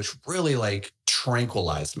Ritalin, which really like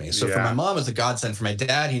tranquilized me. So for my mom, it was a godsend. For my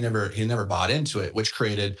dad, he never bought into it, which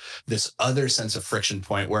created this other sense of friction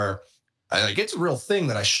point where like it's a real thing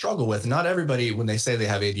that I struggle with. Not everybody, when they say they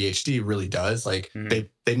have ADHD, really does. Like they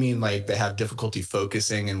mean like they have difficulty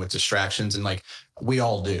focusing and with distractions, and like we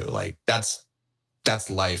all do. Like that's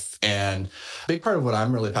life. And a big part of what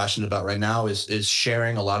I'm really passionate about right now is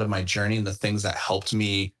sharing a lot of my journey and the things that helped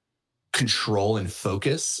me control and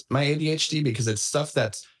focus my ADHD, because it's stuff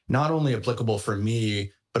that's not only applicable for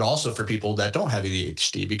me, but also for people that don't have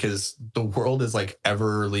ADHD, because the world is like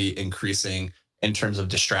everly increasing in terms of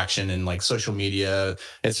distraction and like social media.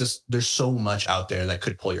 It's just, there's so much out there that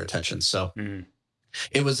could pull your attention. So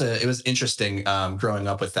it was interesting growing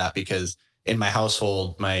up with that, because in my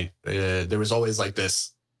household, there was always like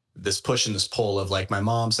this push and this pull of like my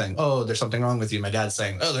mom saying, "Oh, there's something wrong with you." My dad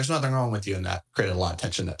saying, "Oh, there's nothing wrong with you." And that created a lot of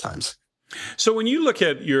tension at times. So when you look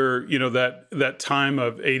at your, that time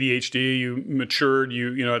of ADHD, you matured,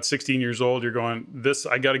 at 16 years old, you're going,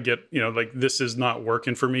 I got to get, like, this is not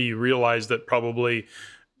working for me. You realize that probably,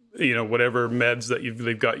 whatever meds that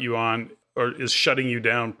they've got you on, or is shutting you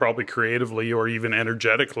down, probably creatively or even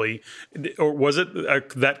energetically. Or was it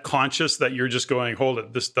that conscious that you're just going, hold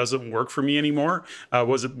it, this doesn't work for me anymore?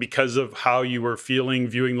 Was it because of how you were feeling,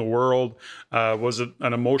 viewing the world? Was it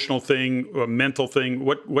an emotional thing, a mental thing?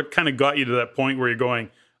 What kind of got you to that point where you're going,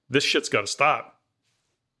 this shit's got to stop?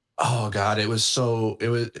 Oh God,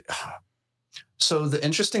 So the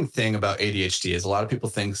interesting thing about ADHD is a lot of people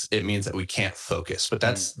think it means that we can't focus, but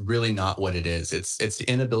that's really not what it is. It's the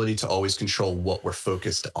inability to always control what we're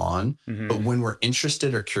focused on. But when we're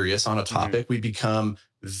interested or curious on a topic, we become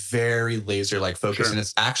very laser-like focused. And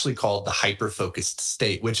it's actually called the hyper-focused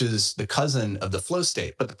state, which is the cousin of the flow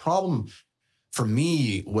state. But the problem for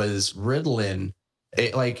me was Ritalin.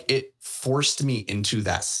 It forced me into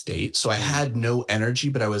that state. So I had no energy,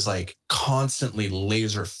 but I was like constantly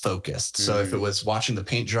laser focused. So if it was watching the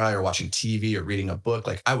paint dry or watching TV or reading a book,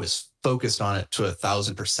 like I was focused on it to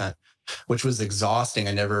 1,000%, which was exhausting.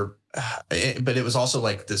 But it was also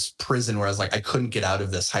like this prison where I was like, I couldn't get out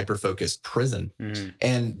of this hyper-focused prison.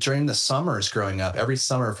 And during the summers growing up, every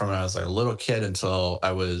summer from when I was like a little kid until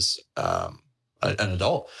I was an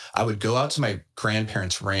adult, I would go out to my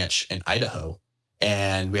grandparents' ranch in Idaho.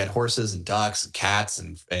 And we had horses and ducks and cats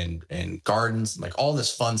and gardens, and like all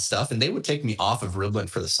this fun stuff. And they would take me off of Ritalin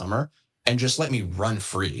for the summer and just let me run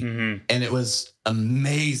free. And it was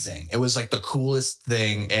amazing. It was like the coolest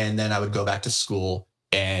thing. And then I would go back to school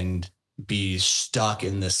and be stuck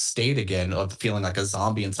in this state again of feeling like a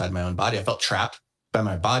zombie inside my own body. I felt trapped by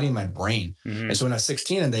my body and my brain. And so when I was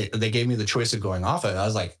 16 and they gave me the choice of going off it, I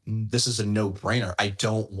was like, this is a no-brainer. I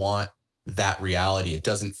don't want that reality. It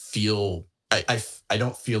doesn't feel... I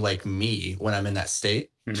don't feel like me when I'm in that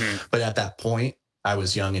state. But at that point, I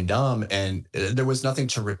was young and dumb, and there was nothing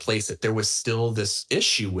to replace it. There was still this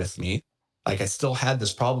issue with me. Like I still had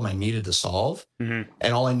this problem I needed to solve. And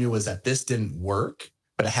all I knew was that this didn't work,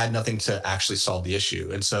 but I had nothing to actually solve the issue.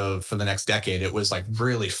 And so for the next decade, it was like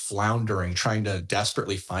really floundering, trying to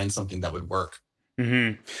desperately find something that would work.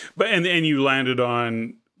 But and you landed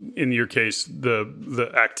on, in your case,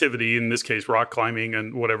 the activity, in this case, rock climbing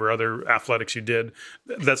and whatever other athletics you did.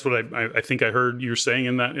 That's what I think I heard you saying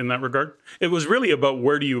in that regard. It was really about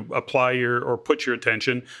where do you apply or put your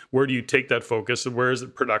attention? Where do you take that focus? Where is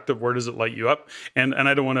it productive? Where does it light you up? And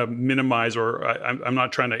I don't want to minimize, or I'm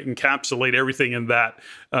not trying to encapsulate everything in that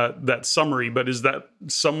summary, but is that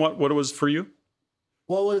somewhat what it was for you?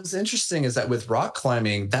 Well, what's interesting is that with rock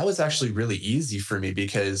climbing, that was actually really easy for me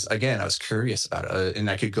because, again, I was curious about it and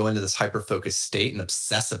I could go into this hyper focused state and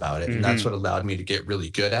obsess about it. And that's what allowed me to get really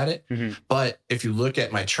good at it. But if you look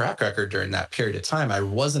at my track record during that period of time, I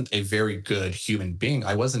wasn't a very good human being.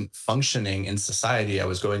 I wasn't functioning in society. I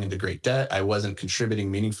was going into great debt. I wasn't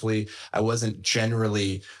contributing meaningfully. I wasn't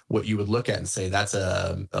generally what you would look at and say that's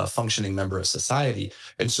a functioning member of society.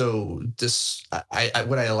 And so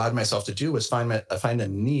what I allowed myself to do was find a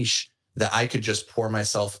niche that I could just pour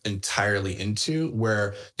myself entirely into,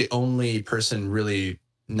 where the only person really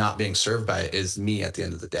not being served by it is me at the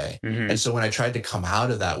end of the day. And so when I tried to come out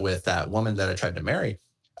of that with that woman that I tried to marry,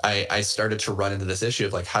 I started to run into this issue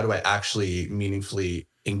of like, how do I actually meaningfully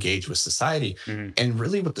engage with society? And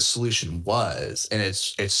really what the solution was, and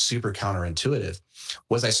it's super counterintuitive,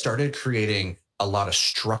 was I started creating a lot of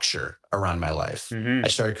structure around my life. I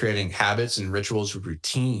started creating habits and rituals,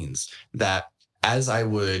 routines that as I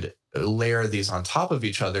would layer these on top of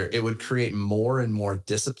each other, it would create more and more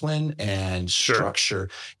discipline and structure.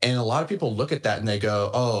 And a lot of people look at that and they go,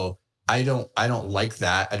 oh, I don't like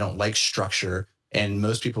that. I don't like structure. And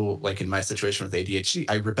most people, like in my situation with ADHD,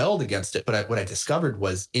 I rebelled against it. But what I discovered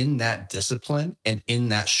was in that discipline and in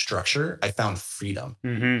that structure, I found freedom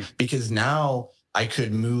because now I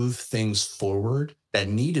could move things forward that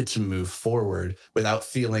needed to move forward without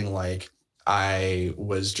feeling like I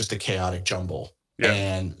was just a chaotic jumble. Yeah.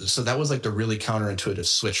 And so that was like the really counterintuitive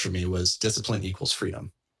switch for me, was discipline equals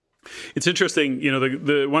freedom. It's interesting,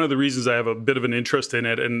 the one of the reasons I have a bit of an interest in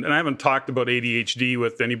it, and I haven't talked about ADHD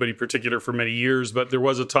with anybody particular for many years, but there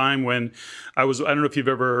was a time when I don't know if you've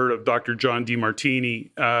ever heard of Dr. John DeMartini,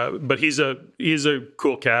 but he's a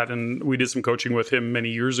cool cat, and we did some coaching with him many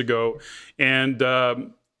years ago, and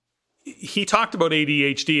he talked about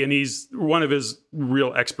ADHD, and he's one of his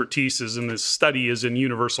real expertises in this study is in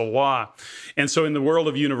universal law. And so in the world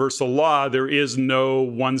of universal law, there is no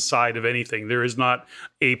one side of anything. There is not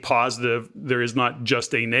a positive. There is not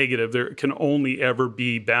just a negative. There can only ever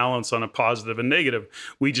be balance on a positive and negative.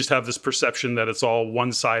 We just have this perception that it's all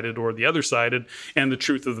one-sided or the other-sided. And the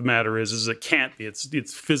truth of the matter is it can't be.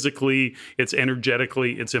 It's physically, it's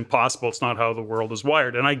energetically, it's impossible. It's not how the world is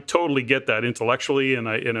wired. And I totally get that intellectually, and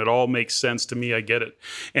it all makes sense to me. I get it.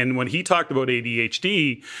 And when he talked about ADHD,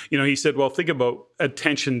 he said, well, think about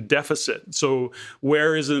attention deficit. So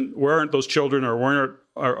where aren't those children, or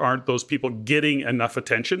aren't those people getting enough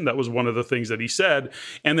attention? That was one of the things that he said.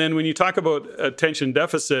 And then when you talk about attention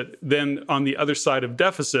deficit, then on the other side of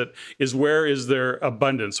deficit is where is there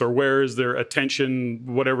abundance, or where is there attention,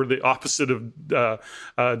 whatever the opposite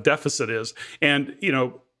of deficit is. And,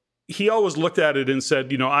 he always looked at it and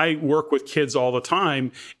said, I work with kids all the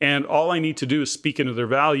time, and all I need to do is speak into their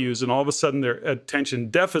values, and all of a sudden their attention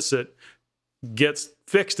deficit gets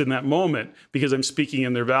fixed in that moment because I'm speaking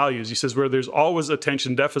in their values. He says where there's always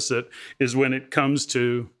attention deficit is when it comes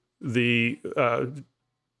to the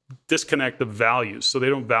disconnect of values. So they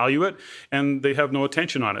don't value it and they have no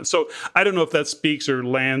attention on it. So I don't know if that speaks or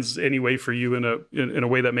lands anyway for you in a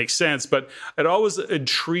way that makes sense, but it always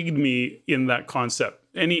intrigued me in that concept.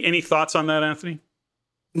 Any thoughts on that, Anthony?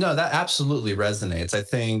 No, that absolutely resonates. I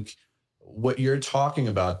think what you're talking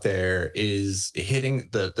about there is hitting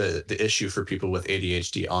the issue for people with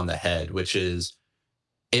ADHD on the head, which is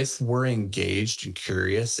if we're engaged and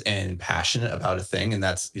curious and passionate about a thing, and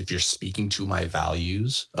that's if you're speaking to my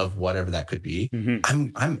values of whatever that could be,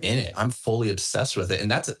 I'm in it. I'm fully obsessed with it.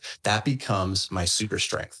 And that becomes my super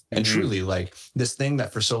strength. And truly, like this thing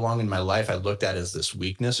that for so long in my life I looked at as this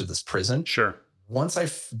weakness or this prison. Sure. Once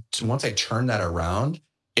I turn that around,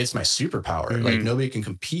 it's my superpower. Like nobody can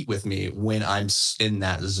compete with me when I'm in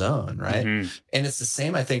that zone. Right. And it's the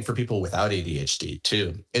same, I think, for people without ADHD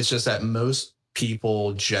too. It's just that most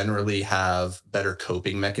people generally have better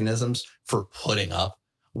coping mechanisms for putting up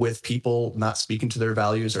with people not speaking to their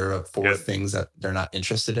values or for things that they're not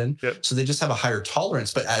interested in. So they just have a higher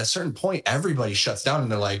tolerance. But at a certain point, everybody shuts down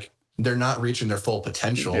and they're not reaching their full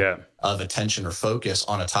potential of attention or focus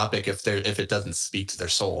on a topic if it doesn't speak to their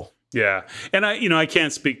soul. Yeah. And I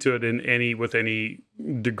can't speak to it with any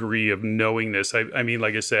degree of knowingness. I mean,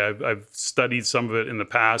 like I say, I've studied some of it in the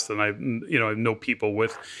past, and I know people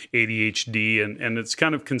with ADHD, and it's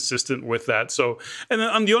kind of consistent with that. So,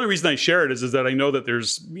 and the only reason I share it is that I know that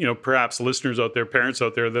there's, perhaps listeners out there, parents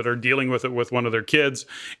out there that are dealing with it with one of their kids,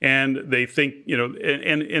 and they think, and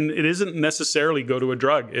it isn't necessarily go to a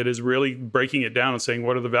drug. It is really breaking it down and saying,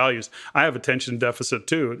 what are the values? I have attention deficit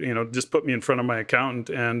too. Just put me in front of my accountant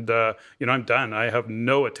and, I'm done. I have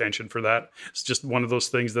no attention for that. It's just one of those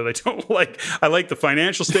things that I don't like. I like the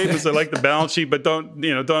financial statements, I like the balance sheet, but don't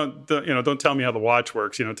tell me how the watch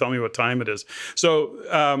works. Tell me what time it is.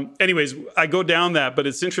 So, anyways, I go down that, but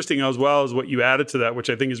it's interesting as well as what you added to that, which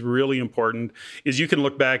I think is really important. Is you can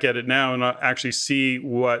look back at it now and actually see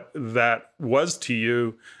what that was to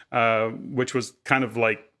you, which was kind of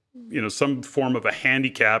like some form of a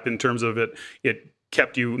handicap in terms of it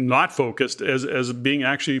kept you not focused as being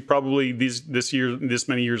actually probably this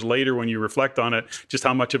many years later when you reflect on it, just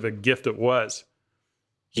how much of a gift it was.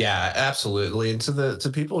 Yeah, absolutely. And to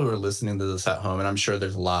people who are listening to this at home, and I'm sure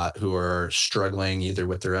there's a lot who are struggling either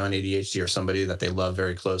with their own ADHD or somebody that they love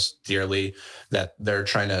very close, dearly, that they're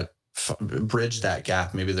trying to bridge that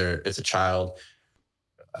gap. Maybe it's a child.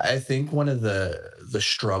 I think one of the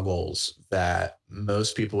struggles that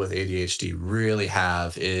most people with ADHD really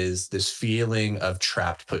have is this feeling of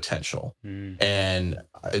trapped potential. And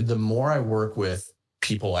the more I work with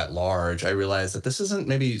people at large, I realize that this isn't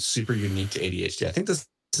maybe super unique to ADHD. I think this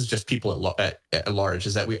is just people at large,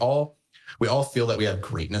 is that we all feel that we have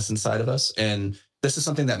greatness inside of us. And this is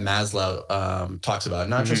something that Maslow talks about,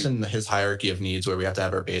 not just in his hierarchy of needs, where we have to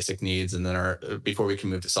have our basic needs and then before we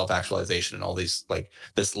can move to self-actualization and all these, like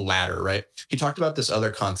this ladder, right? He talked about this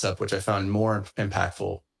other concept, which I found more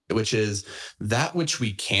impactful, which is that which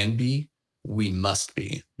we can be, we must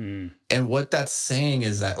be. And what that's saying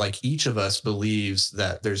is that like each of us believes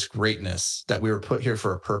that there's greatness, that we were put here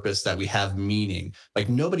for a purpose, that we have meaning. Like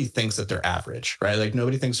nobody thinks that they're average, right? Like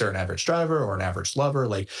nobody thinks they're an average driver or an average lover.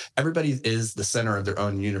 Like everybody is the center of their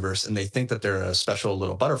own universe and they think that they're a special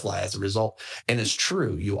little butterfly as a result. And it's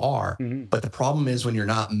true, you are. But the problem is when you're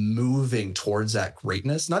not moving towards that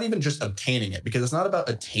greatness, not even just obtaining it, because it's not about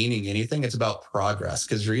attaining anything, it's about progress,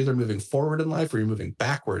 because you're either moving forward in life or you're moving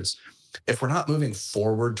backwards. If we're not moving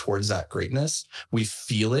forward towards that greatness, we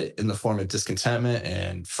feel it in the form of discontentment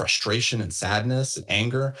and frustration and sadness and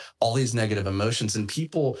anger, all these negative emotions. And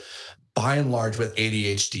people, by and large, with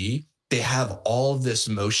ADHD, they have all of this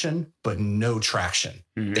motion, but no traction.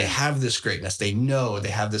 They have this greatness. They know they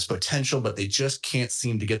have this potential, but they just can't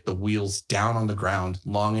seem to get the wheels down on the ground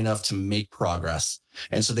long enough to make progress.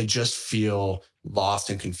 And so they just feel lost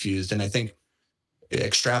and confused. And I think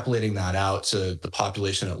extrapolating that out to the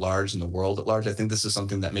population at large and the world at large, I think this is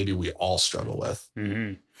something that maybe we all struggle with.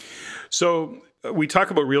 So we talk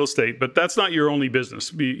about real estate, but that's not your only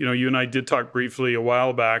business. You and I did talk briefly a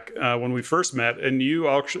while back when we first met, and you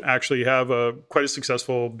actually have quite a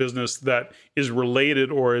successful business that is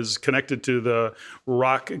related or is connected to the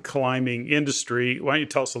rock climbing industry. Why don't you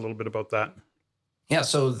tell us a little bit about that? Yeah,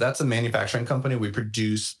 so that's a manufacturing company. We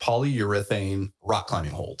produce polyurethane rock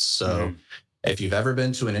climbing holds. So if you've ever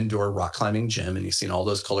been to an indoor rock climbing gym and you've seen all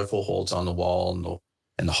those colorful holds on the wall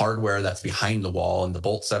and the hardware that's behind the wall and the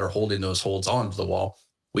bolts that are holding those holds onto the wall,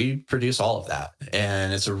 we produce all of that.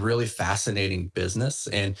 And it's a really fascinating business.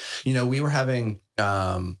 And, we were having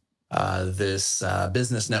this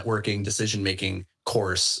business networking, decision-making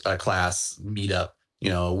course, class meetup,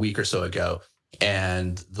 a week or so ago.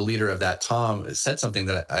 And the leader of that, Tom, said something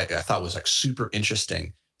that I thought was like super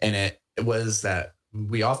interesting. And it was that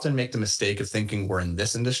we often make the mistake of thinking we're in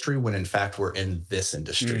this industry when in fact we're in this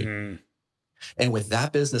industry. And with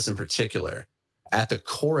that business in particular, at the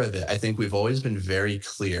core of it, I think we've always been very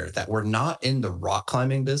clear that we're not in the rock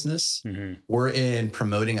climbing business. We're in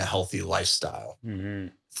promoting a healthy lifestyle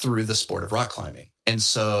through the sport of rock climbing. And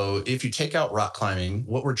so if you take out rock climbing,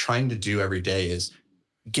 what we're trying to do every day is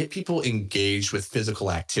get people engaged with physical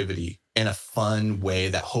activity in a fun way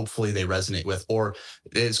that hopefully they resonate with, or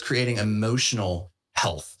is creating emotional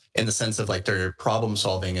health in the sense of like they're problem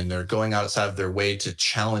solving and they're going outside of their way to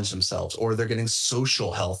challenge themselves, or they're getting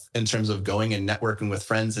social health in terms of going and networking with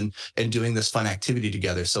friends and doing this fun activity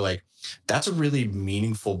together. So like that's a really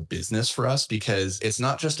meaningful business for us, because it's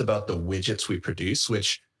not just about the widgets we produce,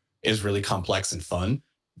 which is really complex and fun,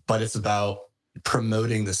 but it's about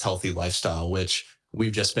promoting this healthy lifestyle, which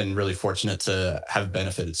we've just been really fortunate to have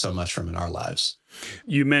benefited so much from in our lives.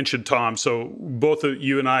 You mentioned Tom. So both of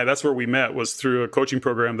you and I, that's where we met, was through a coaching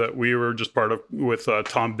program that we were just part of with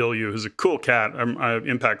Tom Bilyeu, who's a cool cat.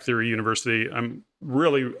 Impact Theory University.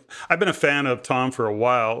 I've been a fan of Tom for a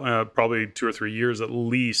while, probably 2 or 3 years at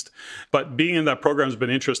least. But being in that program has been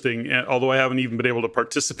interesting, although I haven't even been able to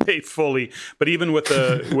participate fully. But even with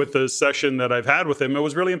the session that I've had with him, it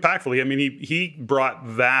was really impactful. I mean, he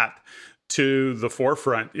brought that to the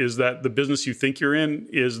forefront, is that the business you think you're in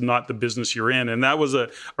is not the business you're in. And that was a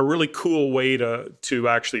really cool way to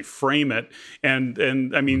actually frame it.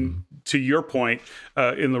 And I mean, to your point,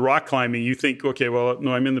 in the rock climbing, you think, okay, well,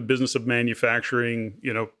 no, I'm in the business of manufacturing,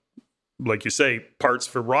 like you say, parts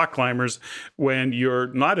for rock climbers when you're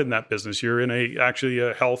not in that business. You're in actually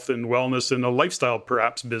a health and wellness and a lifestyle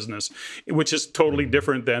perhaps business, which is totally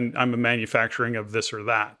different than I'm a manufacturing of this or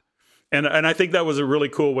that. And I think that was a really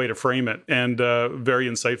cool way to frame it, and very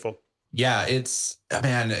insightful. Yeah,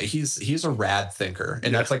 man, he's a rad thinker.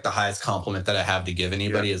 And that's like the highest compliment that I have to give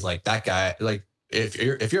anybody is like that guy. Like if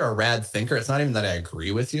you're a rad thinker, it's not even that I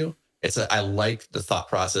agree with you. I like the thought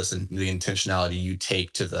process and the intentionality you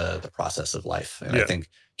take to the process of life. And I think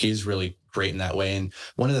he's really great in that way. And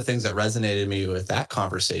one of the things that resonated me with that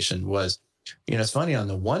conversation was, it's funny, on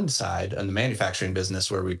the one side, on the manufacturing business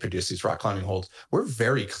where we produce these rock climbing holds, we're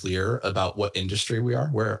very clear about what industry we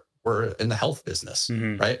are. We're in the health business,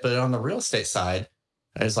 right? But on the real estate side,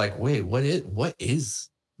 I was like, wait, what is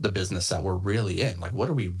the business that we're really in? Like, what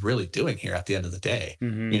are we really doing here at the end of the day?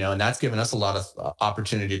 And that's given us a lot of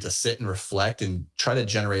opportunity to sit and reflect and try to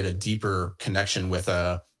generate a deeper connection with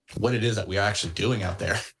what it is that we are actually doing out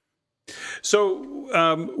there. So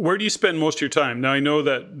where do you spend most of your time? Now, I know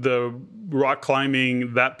that the rock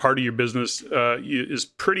climbing, that part of your business is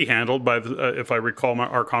pretty handled by, if I recall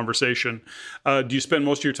our conversation. Do you spend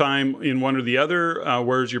most of your time in one or the other?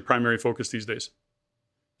 Where's your primary focus these days?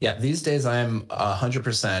 Yeah, these days I'm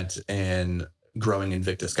 100% in growing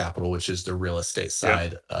Invictus Capital, which is the real estate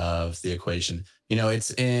side of the equation.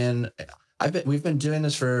 We've been doing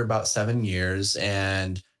this for about 7 years,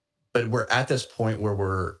 but we're at this point where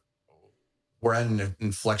we're at an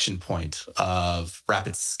inflection point of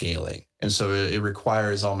rapid scaling. And so it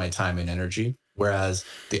requires all my time and energy. Whereas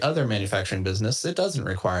the other manufacturing business, it doesn't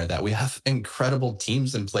require that. We have incredible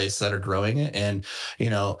teams in place that are growing it. And,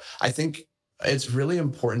 I think it's really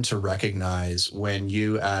important to recognize when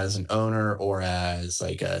you, as an owner or as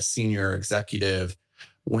like a senior executive,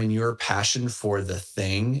 when your passion for the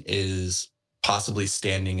thing is possibly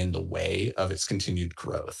standing in the way of its continued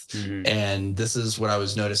growth. And this is what I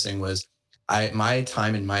was noticing was my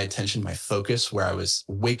time and my attention, my focus, where I was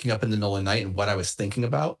waking up in the middle of the night and what I was thinking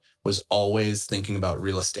about was always thinking about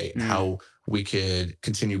real estate and how we could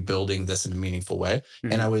continue building this in a meaningful way.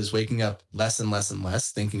 And I was waking up less and less and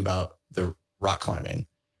less thinking about the rock climbing.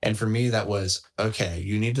 And for me, that was, okay,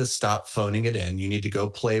 you need to stop phoning it in. You need to go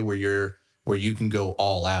play where you can go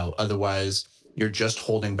all out. Otherwise, you're just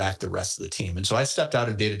holding back the rest of the team. And so I stepped out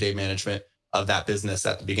of day-to-day management of that business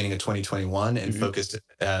at the beginning of 2021 and focused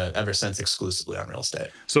ever since exclusively on real estate.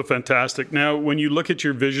 So fantastic. Now, when you look at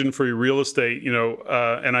your vision for your real estate,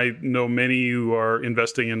 and I know many who are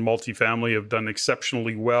investing in multifamily have done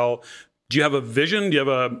exceptionally well. Do you have a vision? Do you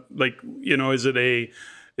have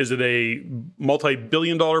is it a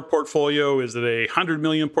multi-billion-dollar portfolio? Is it a $100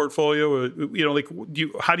 million portfolio?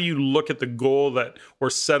 How do you look at the goal or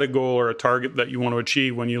set a goal or a target that you want to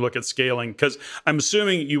achieve when you look at scaling? Because I'm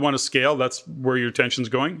assuming you want to scale. That's where your attention's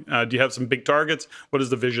going. Do you have some big targets? What is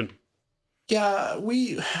the vision? Yeah,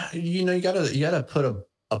 you gotta put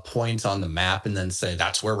a point on the map and then say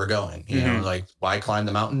that's where we're going. Like, why climb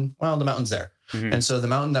the mountain? Well, the mountain's there. And so the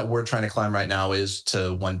mountain that we're trying to climb right now is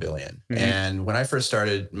to 1 billion. And when I first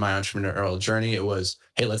started my entrepreneurial journey, it was,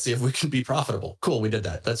 hey, let's see if we can be profitable. Cool, we did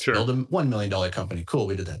that. Let's build a $1 million company. Cool,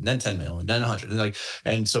 we did that. And then 10 million, then 100.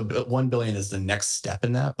 And so 1 billion is the next step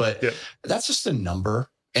in that. But that's just a number.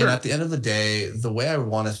 And at the end of the day, the way I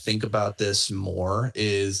want to think about this more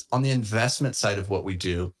is on the investment side of what we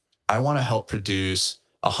do. I want to help produce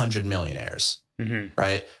 100 millionaires,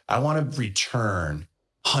 right? I want to return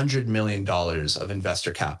 $100 million of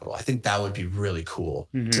investor capital. I think that would be really cool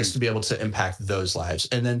just to be able to impact those lives.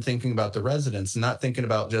 And then thinking about the residents, not thinking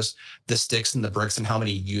about just the sticks and the bricks and how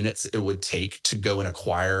many units it would take to go and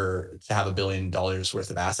acquire, to have $1 billion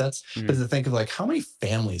worth of assets, but to think of like, how many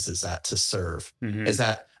families is that to serve? Is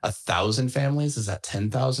that 1,000 families? Is that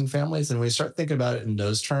 10,000 families? And when you start thinking about it in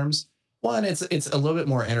those terms, one, it's a little bit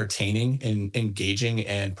more entertaining and engaging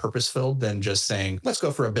and purpose-filled than just saying, let's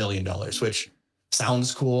go for $1 billion, which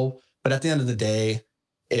sounds cool. But at the end of the day,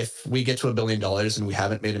 if we get to $1 billion and we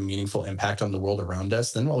haven't made a meaningful impact on the world around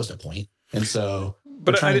us, then what was the point? And so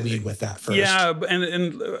we're trying to lead with that first. Yeah,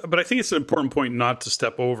 but I think it's an important point not to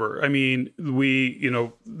step over. I mean,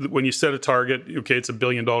 when you set a target, okay, it's $1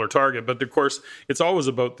 billion target, but of course, it's always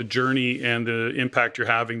about the journey and the impact you're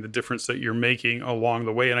having, the difference that you're making along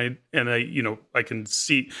the way. And I can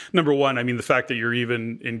see, number one, I mean, the fact that you're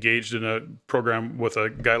even engaged in a program with a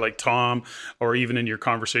guy like Tom, or even in your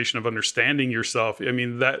conversation of understanding yourself. I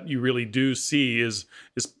mean, that you really do see is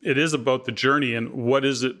it is about the journey and what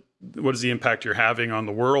is it the impact you're having on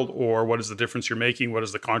the world, or what is the difference you're making? What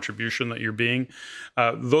is the contribution that you're being?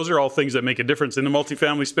 Those are all things that make a difference in the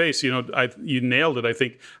multifamily space. You nailed it. I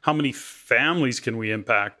think, how many families can we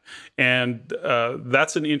impact? And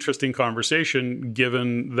that's an interesting conversation,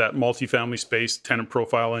 given that multifamily space, tenant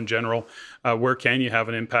profile in general. Where can you have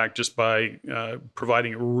an impact just by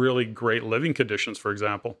providing really great living conditions, for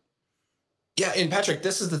example? Yeah, and Patrick,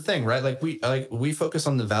 this is the thing, right? We focus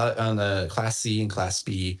on the Class C and Class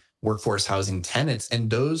B workforce housing tenants, and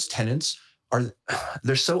those tenants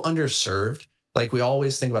they're so underserved. Like, we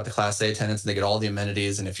always think about the Class A tenants, and they get all the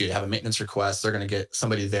amenities, and if you have a maintenance request, they're going to get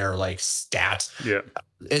somebody there like stat. Yeah,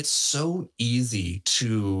 it's so easy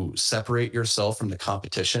to separate yourself from the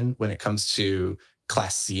competition when it comes to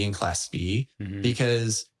Class C and Class B,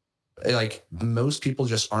 because like, most people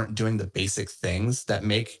just aren't doing the basic things that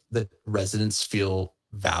make the residents feel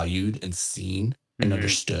valued and seen and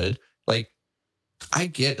understood. Like, I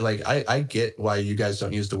get why you guys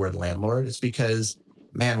don't use the word landlord. It's because,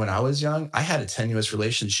 man, when I was young, I had a tenuous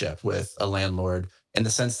relationship with a landlord, in the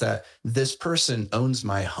sense that this person owns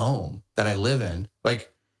my home that I live in,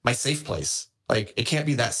 like my safe place. Like, it can't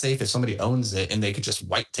be that safe if somebody owns it and they could just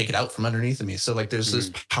take it out from underneath of me. So like, there's this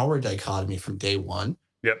power dichotomy from day one.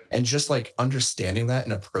 Yep. And just like understanding that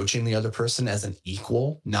and approaching the other person as an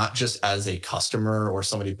equal, not just as a customer or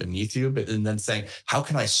somebody beneath you, but and then saying, how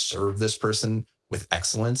can I serve this person with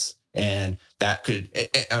excellence? And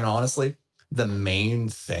honestly, the main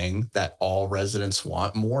thing that all residents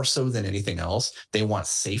want, more so than anything else, they want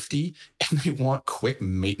safety, and they want quick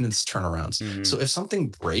maintenance turnarounds. So if something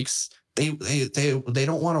breaks, they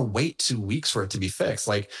don't want to wait 2 weeks for it to be fixed.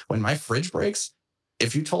 Like, when my fridge breaks,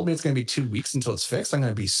 if you told me it's going to be 2 weeks until it's fixed, I'm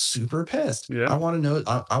going to be super pissed. Yeah. I want to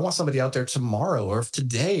know, I want somebody out there tomorrow or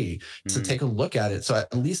today to take a look at it. So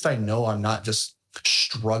at least I know I'm not just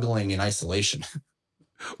struggling in isolation.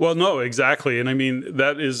 Well, no, exactly. And I mean,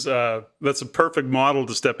 that's a perfect model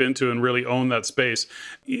to step into and really own that space.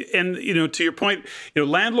 And, to your point,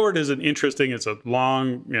 landlord is it's a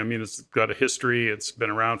long, it's got a history. It's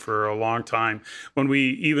been around for a long time. When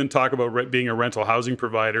we even talk about being a rental housing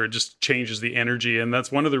provider, it just changes the energy. And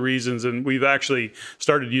that's one of the reasons. And we've actually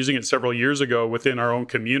started using it several years ago within our own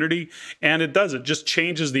community. And it just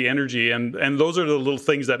changes the energy. And those are the little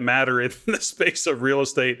things that matter in the space of real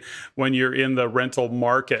estate when you're in the rental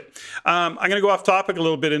market. I'm going to go off topic a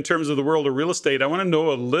little bit in terms of the world of real estate. I want to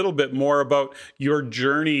know a little bit more about your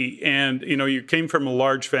journey. And, you came from a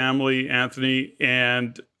large family, Anthony,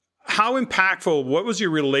 and how impactful, what was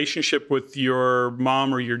your relationship with your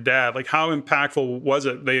mom or your dad? Like, how impactful was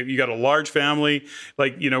it? You got a large family,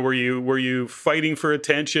 like, were you fighting for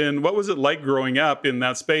attention? What was it like growing up in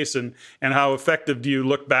that space? And how effective do you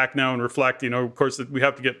look back now and reflect? Of course, we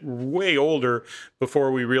have to get way older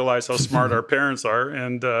before we realize how smart our parents are.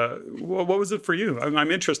 And what was it for you?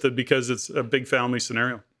 I'm interested because it's a big family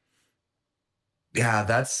scenario. Yeah,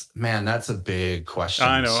 that's a big question.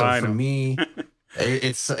 I know. For me,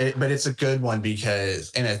 but it's a good one,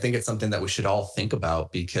 because, and I think it's something that we should all think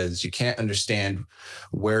about, because you can't understand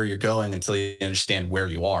where you're going until you understand where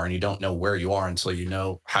you are, and you don't know where you are until you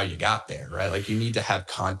know how you got there, right? Like, you need to have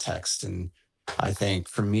context. And I think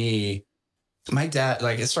for me, my dad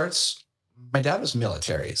was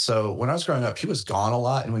military. So when I was growing up, he was gone a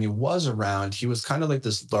lot. And when he was around, he was kind of like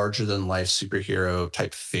this larger than life superhero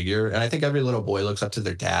type figure. And I think every little boy looks up to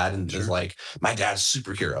their dad and is like, my dad's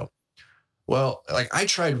superhero. Well, like, I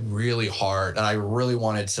tried really hard and I really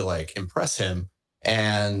wanted to like impress him.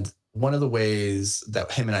 And one of the ways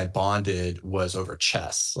that him and I bonded was over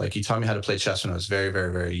chess. Like, he taught me how to play chess when I was very,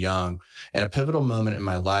 very, very young. And a pivotal moment in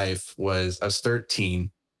my life was I was 13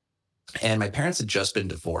 and my parents had just been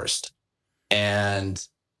divorced. And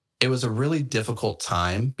it was a really difficult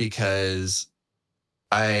time because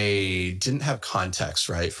I didn't have context,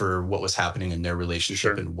 right, for what was happening in their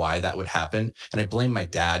relationship and why that would happen. And I blame my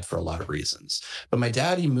dad for a lot of reasons. But my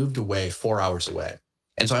dad, he moved away 4 hours away.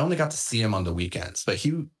 And so I only got to see him on the weekends. But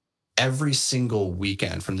every single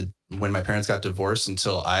weekend from when my parents got divorced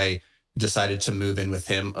until I decided to move in with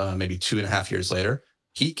him, maybe 2.5 years later,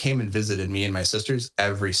 he came and visited me and my sisters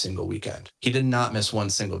every single weekend. He did not miss one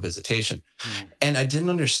single visitation. And I didn't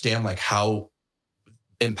understand like how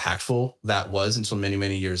impactful that was until many,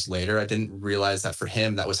 many years later. I didn't realize that for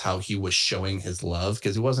him, that was how he was showing his love,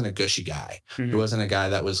 because he wasn't a gushy guy. He wasn't a guy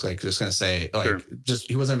that was like just going to say like,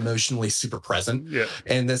 he wasn't emotionally super present. Yeah.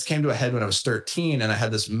 And this came to a head when I was 13. And I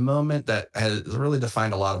had this moment that has really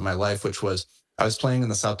defined a lot of my life, which was I was playing in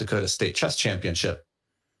the South Dakota State Chess Championship.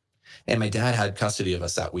 And my dad had custody of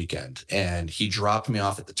us that weekend. And he dropped me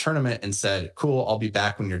off at the tournament and said, cool, I'll be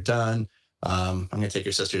back when you're done. I'm going to take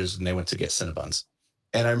your sisters. And they went to get Cinnabons.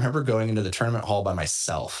 And I remember going into the tournament hall by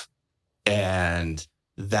myself, and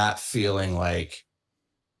that feeling like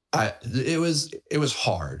it was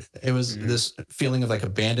hard. It was this feeling of like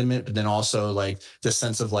abandonment, but then also like this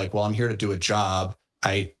sense of like, well, I'm here to do a job.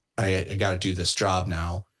 I got to do this job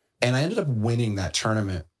now. And I ended up winning that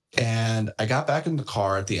tournament. And I got back in the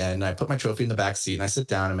car at the end, and I put my trophy in the back seat, and I sit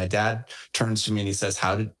down, and my dad turns to me and he says,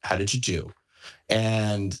 how did you do?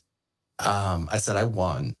 And I said, I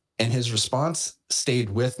won. And his response stayed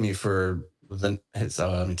with me to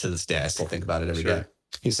this day. I still think about it every day.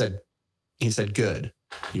 He said, good.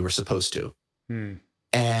 You were supposed to.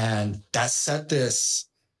 And that set this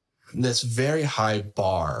very high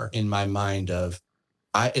bar in my mind of,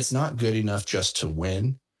 it's not good enough just to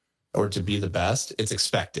win or to be the best. It's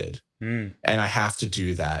expected. And I have to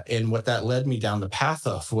do that. And what that led me down the path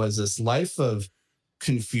of was this life of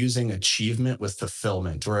confusing achievement with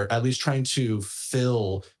fulfillment, or at least trying to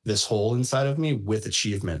fill this hole inside of me with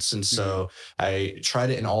achievements. And so I tried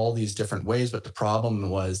it in all these different ways, but the problem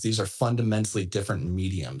was these are fundamentally different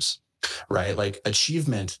mediums, right? Like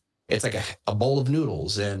achievement, it's like a bowl of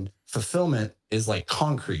noodles, and fulfillment is like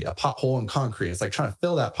concrete, a pothole in concrete. It's like trying to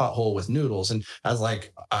fill that pothole with noodles. And I was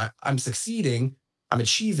like, I'm succeeding, I'm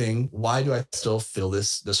achieving. Why do I still fill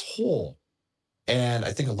this hole? And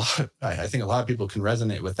I think a lot of people can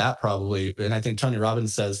resonate with that probably. And I think Tony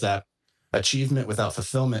Robbins says that achievement without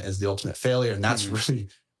fulfillment is the ultimate failure. And that's really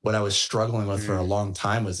what I was struggling with for a long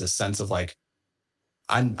time, was this sense of like,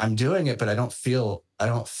 I'm doing it, but I don't feel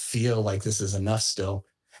like this is enough still.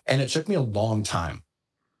 And it took me a long time.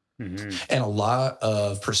 And a lot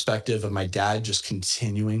of perspective of my dad just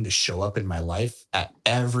continuing to show up in my life at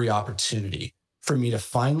every opportunity for me to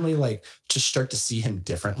finally like just start to see him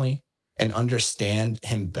differently and understand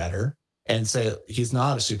him better, and say he's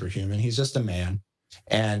not a superhuman. He's just a man,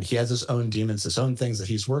 and he has his own demons, his own things that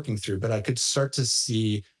he's working through. But I could start to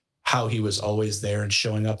see how he was always there and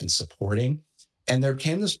showing up and supporting. And there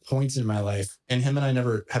came this point in my life, and him and I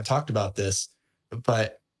never have talked about this,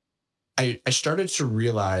 but I started to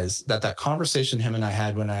realize that conversation him and I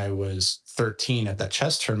had when I was 13 at that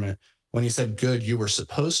chess tournament, when he said, good, you were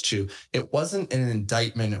supposed to, it wasn't an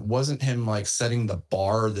indictment. It wasn't him like setting the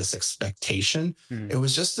bar, this expectation. It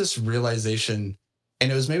was just this realization.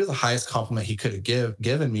 And it was maybe the highest compliment he could have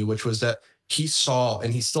given me, which was that he saw,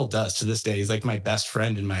 and he still does to this day. He's like my best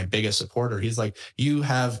friend and my biggest supporter. He's like, you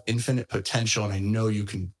have infinite potential, and I know you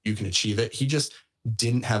can achieve it. He just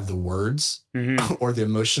didn't have the words or the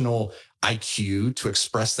emotional IQ to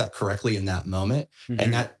express that correctly in that moment.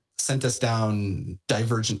 And that sent us down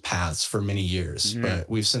divergent paths for many years, but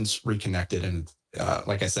we've since reconnected. And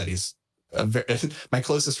like I said, he's my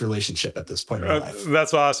closest relationship at this point in my life.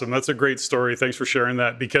 That's awesome. That's a great story. Thanks for sharing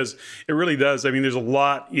that, because it really does. I mean, there's a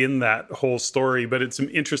lot in that whole story, but it's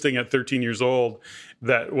interesting at 13 years old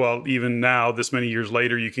that, well, even now, this many years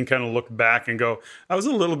later, you can kind of look back and go, I was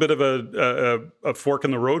a little bit of a fork in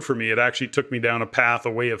the road for me. It actually took me down a path, a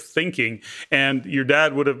way of thinking. And your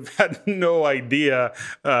dad would have had no idea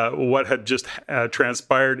what had just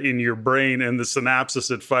transpired in your brain and the synapses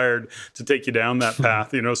it fired to take you down that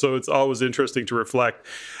path. So it's always interesting to reflect.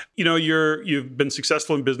 You've been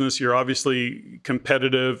successful in business. You're obviously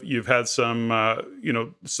competitive. You've had some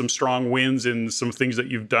strong wins in some things that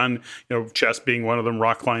you've done, chess being one of them,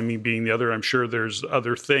 rock climbing being the other. I'm sure there's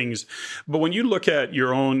other things. But when you look at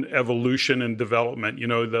your own evolution and development,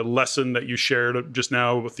 the lesson that you shared just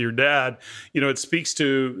now with your dad, it speaks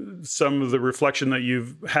to some of the reflection that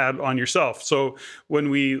you've had on yourself. So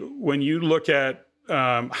when you look at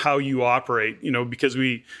how you operate, because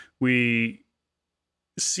we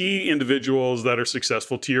see individuals that are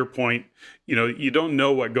successful, to your point, you don't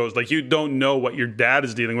know what goes, like, you don't know what your dad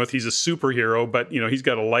is dealing with. He's a superhero, but he's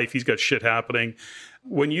got a life, he's got shit happening.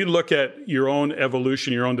 When you look at your own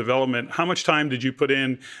evolution, your own development, how much time did you put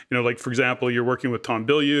in? Like, for example, you're working with Tom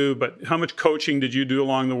Bilyeu, but how much coaching did you do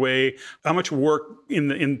along the way? How much work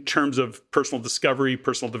in terms of personal discovery,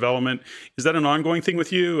 personal development? Is that an ongoing thing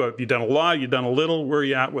with you? Have you done a lot? Have you done a little? Where are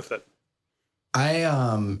you at with it?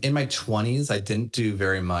 In my 20s, I didn't do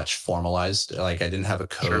very much formalized. Like, I didn't have a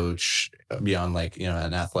coach beyond like,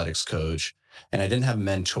 an athletics coach, and I didn't have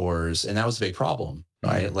mentors. And that was a big problem,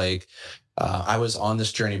 right? Like, I was on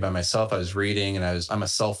this journey by myself. I was reading, and I'm a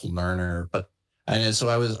self-learner, what I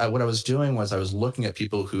was doing was I was looking at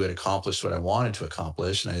people who had accomplished what I wanted to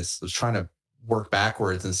accomplish. And I was trying to work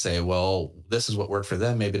backwards and say, well, this is what worked for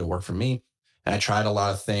them. Maybe it'll work for me. And I tried a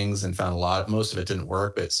lot of things and found most of it didn't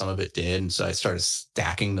work, but some of it did. And so I started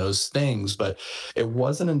stacking those things. But it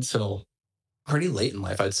wasn't until pretty late in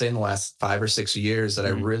life, I'd say in the last 5 or 6 years, that I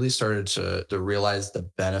really started to realize the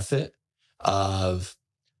benefit of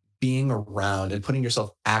being around and putting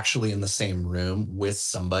yourself actually in the same room with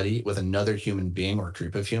somebody, with another human being or a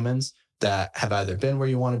group of humans that have either been where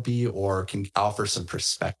you want to be or can offer some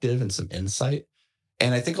perspective and some insight.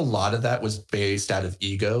 And I think a lot of that was based out of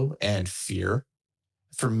ego and fear.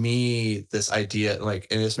 For me, this idea, like,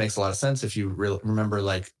 and this makes a lot of sense if you remember,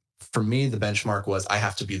 like, for me, the benchmark was I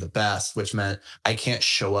have to be the best, which meant I can't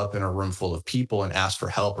show up in a room full of people and ask for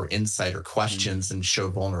help or insight or questions and show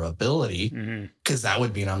vulnerability, because that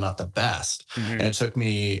would mean I'm not the best. And it took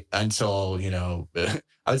me until,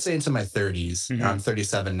 I would say into my 30s. I'm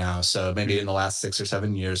 37 now. So maybe in the last 6 or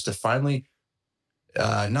 7 years to finally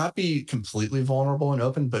not be completely vulnerable and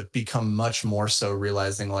open, but become much more so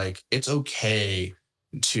realizing like it's okay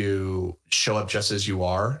to show up just as you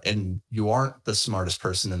are, and you aren't the smartest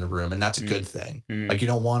person in the room, and that's a good thing. Like, you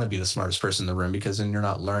don't want to be the smartest person in the room, because then you're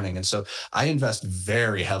not learning. And so I invest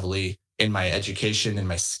very heavily in my education and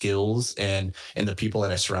my skills and in the people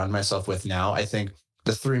that I surround myself with now. I think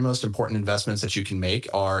the 3 most important investments that you can make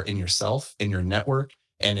are in yourself, in your network,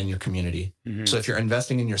 and in your community. So if you're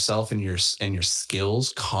investing in yourself and your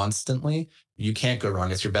skills constantly, you can't go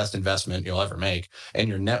wrong. It's your best investment you'll ever make. And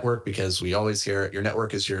your network, because we always hear it, your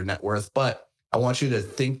network is your net worth. But I want you to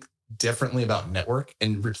think differently about network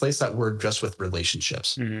and replace that word just with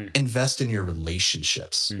relationships. Invest in your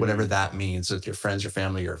relationships, whatever that means, with your friends, your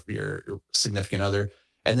family, your significant other,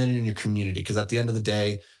 and then in your community. Because at the end of the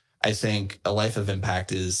day, I think a life of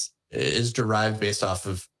impact is derived based off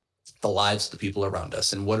of the lives of the people around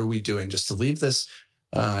us. And what are we doing just to leave this,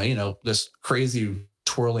 this crazy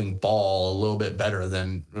twirling ball a little bit better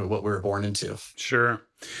than what we were born into? Sure.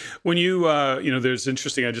 When you, there's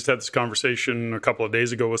interesting, I just had this conversation a couple of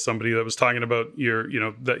days ago with somebody that was talking about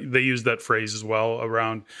that they use that phrase as well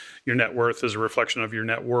around your net worth as a reflection of your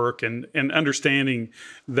network, and understanding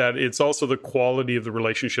that it's also the quality of the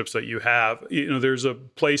relationships that you have. There's a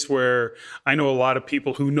place where I know a lot of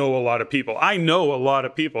people who know a lot of people. I know a lot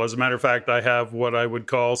of people. As a matter of fact, I have what I would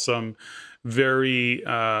call some very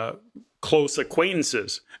close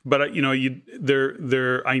acquaintances, but I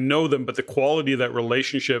know them, but the quality of that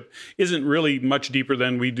relationship isn't really much deeper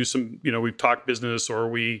than we do some, we've talked business or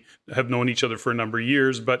we have known each other for a number of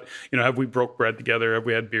years, but, have we broke bread together? Have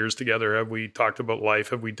we had beers together? Have we talked about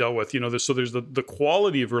life? Have we dealt with, so there's the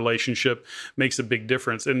quality of relationship makes a big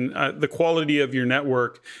difference. And the quality of your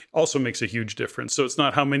network also makes a huge difference. So it's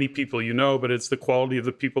not how many people you know, but it's the quality of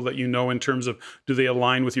the people that you know in terms of, do they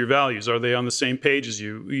align with your values? Are they on the same page as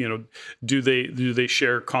you? Do they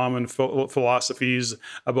share common philosophies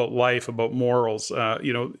about life, about morals?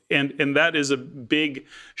 And that is a big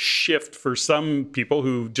shift for some people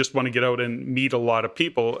who just want to get out and meet a lot of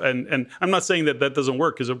people. And I'm not saying that doesn't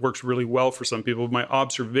work, because it works really well for some people. My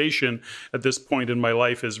observation at this point in my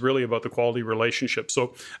life is really about the quality of relationship.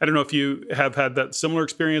 So I don't know if you have had that similar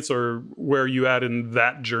experience, or where you at in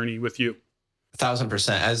that journey with you.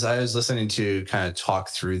 1,000%. As I was listening to kind of talk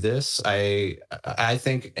through this, I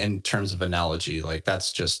think in terms of analogy, like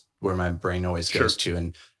that's just where my brain always goes to.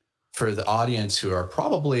 And for the audience who are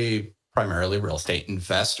probably primarily real estate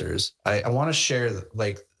investors, I want to share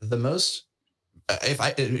like the most.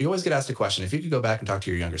 You always get asked a question: if you could go back and talk to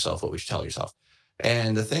your younger self, what would you tell yourself?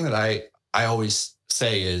 And the thing that I always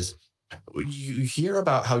say is, you hear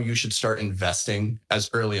about how you should start investing as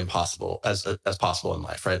early as possible in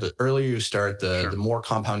life, right? The earlier you start, the more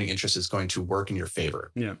compounding interest is going to work in your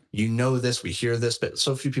favor. Yeah. This, we hear this, but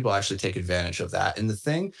so few people actually take advantage of that. And the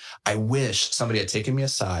thing I wish somebody had taken me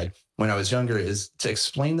aside when I was younger is to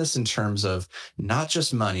explain this in terms of not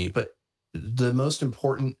just money, but the most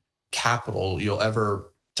important capital you'll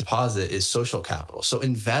ever deposit is social capital. So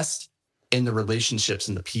invest in the relationships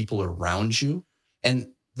and the people around you. And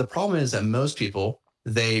the problem is that most people,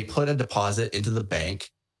 they put a deposit into the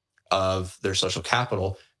bank of their social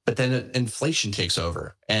capital, but then inflation takes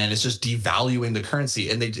over and it's just devaluing the currency.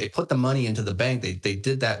 And they put the money into the bank. They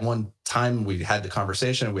did that one time. We had the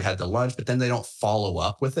conversation, we had the lunch, but then they don't follow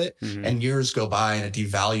up with it. And years go by and it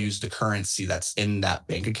devalues the currency that's in that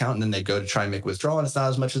bank account. And then they go to try and make withdrawal, and it's not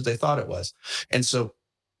as much as they thought it was. And so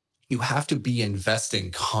you have to be investing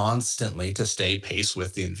constantly to stay pace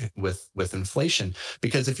with with inflation,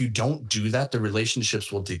 because if you don't do that, the relationships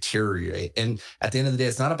will deteriorate. And at the end of the day,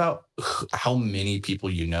 it's not about how many people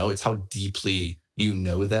you know, it's how deeply you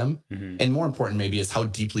know them. And more important maybe is how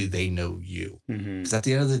deeply they know you. Because at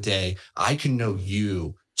the end of the day, I can know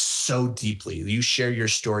you so deeply. You share your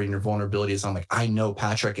story and your vulnerabilities. I'm like, I know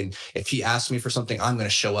Patrick, and if he asks me for something, I'm going to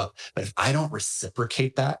show up. But if I don't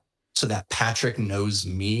reciprocate that, so that Patrick knows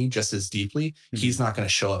me just as deeply, he's not going to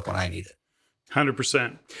show up when I need it.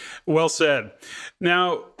 100%. Well said.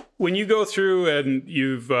 Now, When you go through and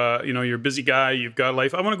you've, you're a busy guy, you've got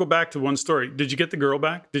life. I want to go back to one story. Did you get the girl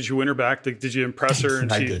back? Did you win her back? Did you impress her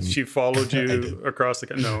and I didn't. she followed I you didn't. across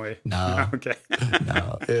the? No way. No. Okay.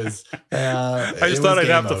 No. It was, I just thought I'd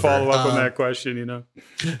have to follow up on that question.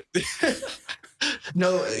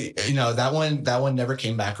 No, that one never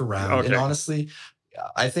came back around. Okay. And honestly,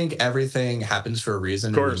 I think everything happens for a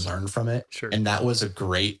reason and we learn from it. Sure. And that was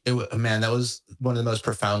that was one of the most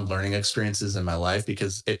profound learning experiences in my life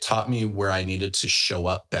because it taught me where I needed to show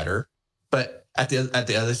up better. But at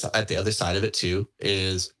the other side of it too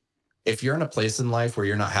is if you're in a place in life where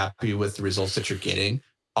you're not happy with the results that you're getting,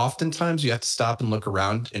 oftentimes you have to stop and look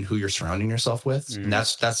around and who you're surrounding yourself with. Mm-hmm. And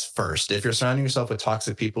that's first. If you're surrounding yourself with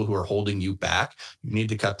toxic people who are holding you back, you need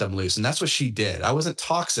to cut them loose. And that's what she did. I wasn't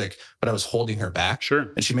toxic, but I was holding her back.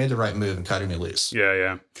 Sure. And she made the right move in cutting me loose.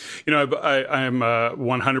 Yeah. I'm a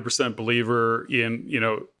 100% believer in,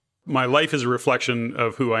 my life is a reflection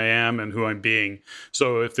of who I am and who I'm being.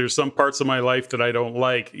 So if there's some parts of my life that I don't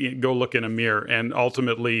like, go look in a mirror. And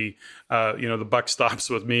ultimately, the buck stops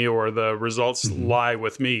with me or the results lie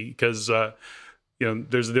with me because,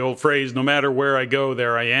 there's the old phrase, no matter where I go,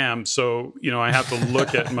 there I am. So, I have to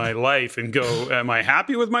look at my life and go, am I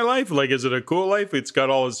happy with my life? Like, is it a cool life? It's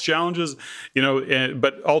got all its challenges,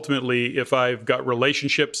 but ultimately, if I've got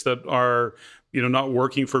relationships that are not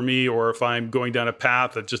working for me, or if I'm going down a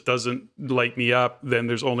path that just doesn't light me up, then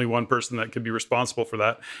there's only one person that could be responsible for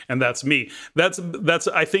that, and that's me. That's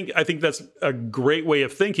I think that's a great way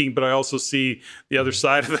of thinking, but I also see the other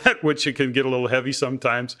side of that, which it can get a little heavy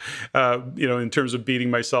sometimes, in terms of beating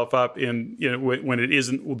myself up in when it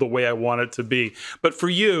isn't the way I want it to be. But for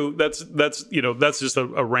you, that's just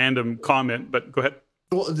a random comment. But go ahead.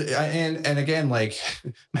 Well, and again, like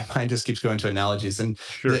my mind just keeps going to analogies. And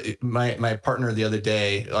sure. My partner the other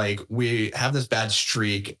day, like we have this bad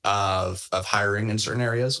streak of hiring in certain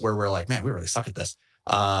areas where we're like, man, we really suck at this.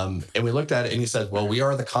 And we looked at it and he said, well, we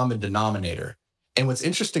are the common denominator. And what's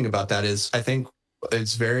interesting about that is I think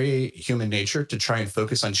it's very human nature to try and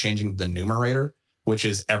focus on changing the numerator, which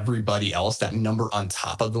is everybody else, that number on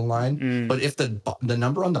top of the line. But if the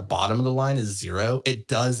number on the bottom of the line is 0, it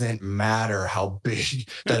doesn't matter how big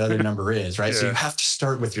that other number is, right? Yeah. So you have to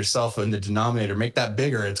start with yourself in the denominator, make that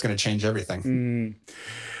bigger. It's going to change everything.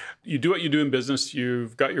 You do what you do in business.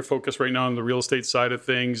 You've got your focus right now on the real estate side of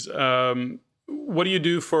things. What do you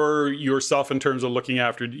do for yourself in terms of looking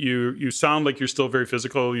after you? You sound like you're still very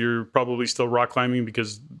physical. You're probably still rock climbing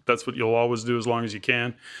because that's what you'll always do as long as you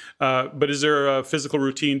can. But is there a physical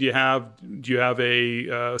routine? Do you have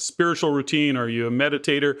a spiritual routine? Are you a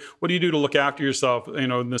meditator? What do you do to look after yourself?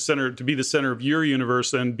 In the center, to be the center of your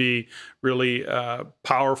universe and be really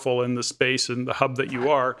powerful in the space and the hub that you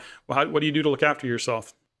are. Well, what do you do to look after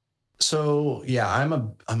yourself? So yeah,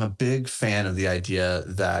 I'm a big fan of the idea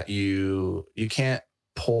that you can't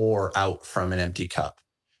pour out from an empty cup.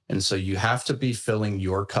 And so you have to be filling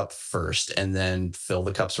your cup first and then fill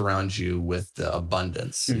the cups around you with the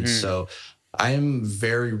abundance. Mm-hmm. And so I am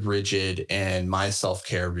very rigid in my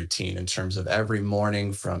self-care routine in terms of every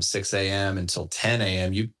morning from 6 a.m. until 10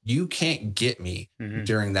 a.m. You can't get me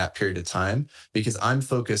during that period of time because I'm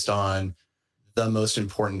focused on the most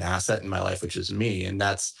important asset in my life, which is me. And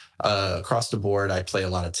that's across the board. I play a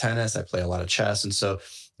lot of tennis. I play a lot of chess. And so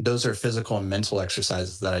those are physical and mental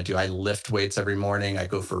exercises that I do. I lift weights every morning. I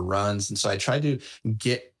go for runs. And so I try to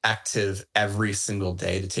get active every single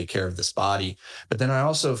day to take care of this body. But then I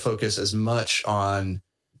also focus as much on,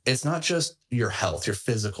 it's not just your health, your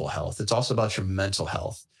physical health. It's also about your mental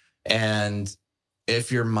health. And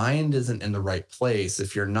if your mind isn't in the right place,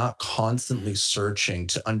 if you're not constantly searching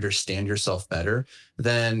to understand yourself better,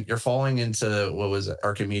 then you're falling into, what was it,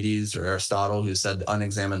 Archimedes or Aristotle, who said the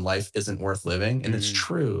unexamined life isn't worth living. And it's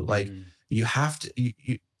true. Like you have to,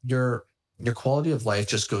 your quality of life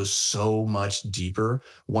just goes so much deeper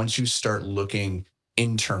once you start looking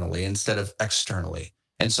internally instead of externally.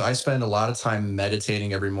 And so I spend a lot of time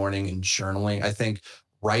meditating every morning and journaling. I think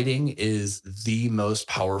writing is the most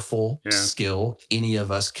powerful skill any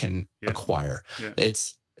of us can acquire. Yeah.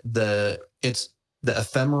 It's the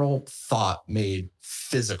ephemeral thought made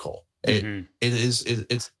physical.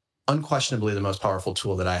 It's unquestionably the most powerful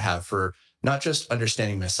tool that I have for not just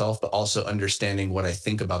understanding myself, but also understanding what I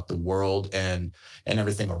think about the world and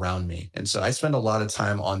everything around me. And so I spend a lot of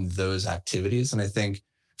time on those activities. And I think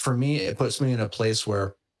for me, it puts me in a place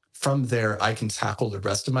where from there, I can tackle the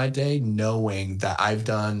rest of my day knowing that I've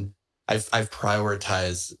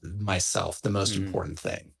prioritized myself, the most important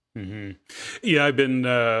thing. Yeah, I've been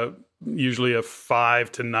usually a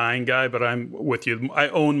 5 to 9 guy, but I'm with you. I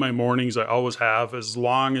own my mornings. I always have, as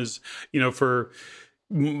long as,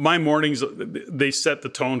 my mornings, they set the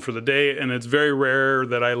tone for the day, and it's very rare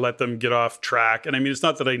that I let them get off track. And I mean, it's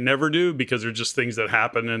not that I never do, because they're just things that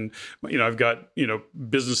happen. And, I've got,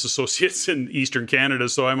 business associates in Eastern Canada,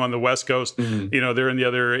 so I'm on the West Coast, they're in the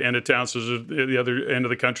other end of town, so there's the other end of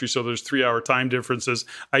the country. So there's 3-hour time differences.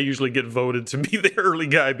 I usually get voted to be the early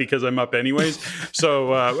guy because I'm up anyways.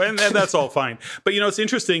 So, and that's all fine. But, what's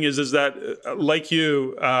interesting is that like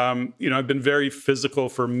you, I've been very physical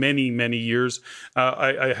for many, many years.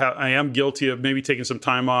 I am guilty of maybe taking some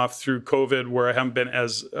time off through COVID where I haven't been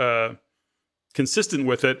as consistent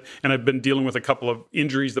with it. And I've been dealing with a couple of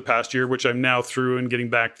injuries the past year, which I'm now through and getting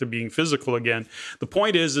back to being physical again. The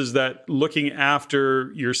point is that looking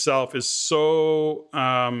after yourself is so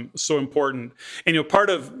important. And, part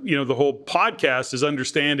of, the whole podcast is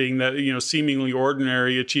understanding that, seemingly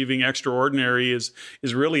ordinary, achieving extraordinary is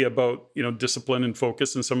really about, discipline and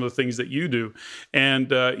focus and some of the things that you do. And,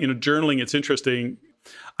 journaling, it's interesting.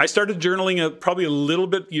 I started journaling probably a little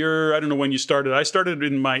bit I don't know when you started. I started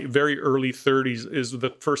in my very early 30s is the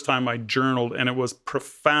first time I journaled, and it was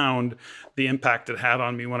profound, the impact it had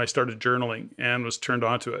on me when I started journaling and was turned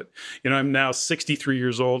on to it. I'm now 63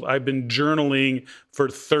 years old. I've been journaling for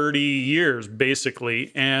 30 years,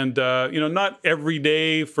 basically. And, not every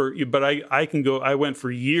day but I can go, I went for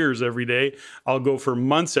years every day. I'll go for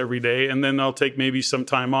months every day, and then I'll take maybe some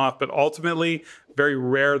time off. But ultimately, very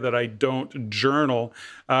rare that I don't journal,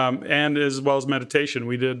 and as well as meditation.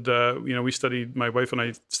 We did, my wife and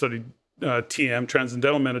I studied TM,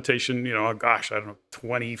 Transcendental Meditation, I don't know,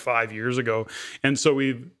 25 years ago. And so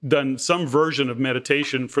we've done some version of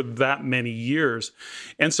meditation for that many years.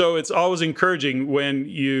 And so it's always encouraging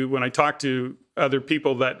when I talk to other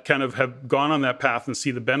people that kind of have gone on that path and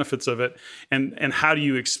see the benefits of it, and how do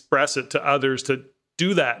you express it to others to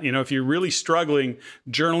do that. If you're really struggling,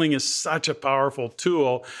 journaling is such a powerful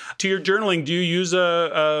tool. To your journaling, do you use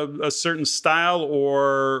a certain style,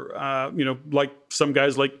 or like some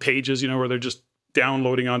guys like pages, where they're just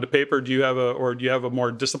downloading onto paper? Do you have a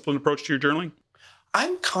more disciplined approach to your journaling?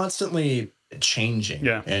 I'm constantly changing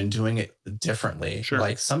and doing it differently. Sure.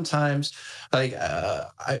 Like sometimes,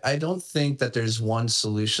 I don't think that there's one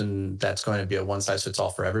solution that's going to be a one size fits all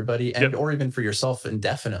for everybody, and or even for yourself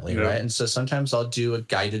indefinitely, right? And so sometimes I'll do a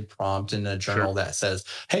guided prompt in a journal that says,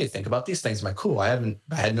 "Hey, think about these things." I'm like, "Cool, I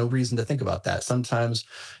had no reason to think about that." Sometimes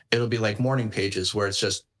it'll be like morning pages where it's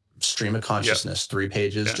just stream of consciousness, 3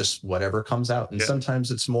 pages, just whatever comes out. And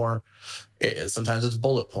sometimes it's more, sometimes it's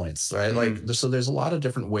bullet points, right? So there's a lot of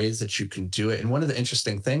different ways that you can do it. And one of the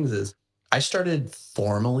interesting things is I started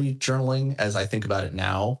formally journaling, as I think about it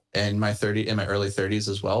now, in my early 30s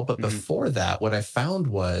as well. But before that, what I found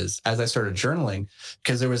was, as I started journaling,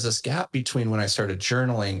 because there was this gap between when I started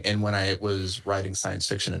journaling and when I was writing science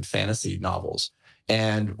fiction and fantasy novels.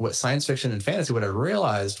 And what science fiction and fantasy, what I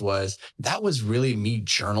realized was that was really me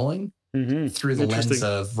journaling through the lens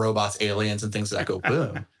of robots, aliens, and things that go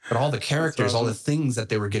boom. But all the characters, all the things that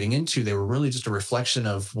they were getting into, they were really just a reflection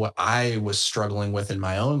of what I was struggling with in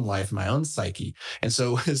my own life, my own psyche. And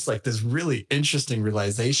so it was like this really interesting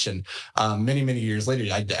realization. Many, many years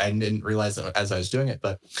later, I didn't realize it as I was doing it,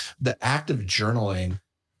 but the act of journaling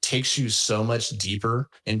takes you so much deeper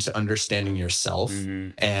into understanding yourself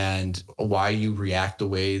and why you react the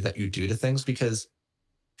way that you do to things, because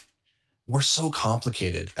we're so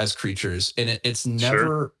complicated as creatures, and it's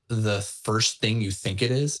never the first thing you think it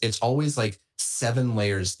is. It's always like 7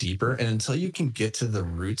 layers deeper. And until you can get to the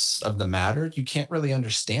roots of the matter, you can't really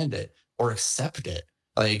understand it or accept it.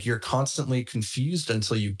 Like, you're constantly confused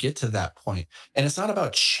until you get to that point. And it's not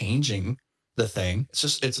about changing the thing.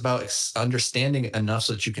 It's about understanding it enough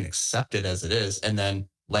so that you can accept it as it is and then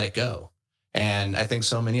let it go. And I think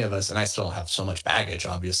so many of us, and I still have so much baggage,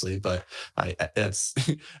 obviously, but it's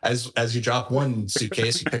as you drop one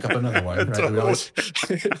suitcase, you pick up another one. Right?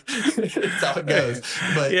 It's how it goes.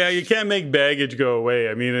 But you can't make baggage go away.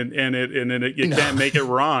 I mean, you can't make it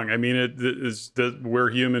wrong. I mean, we're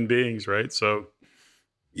human beings, right? So.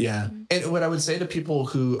 Yeah. And what I would say to people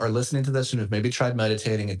who are listening to this and have maybe tried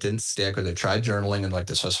meditating, it didn't stick, or they tried journaling and like,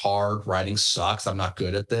 this was hard, writing sucks, I'm not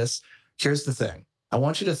good at this. Here's the thing. I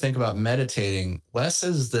want you to think about meditating less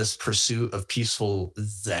as this pursuit of peaceful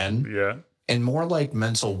Zen and more like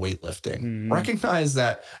mental weightlifting. Recognize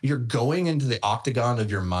that you're going into the octagon of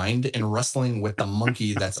your mind and wrestling with the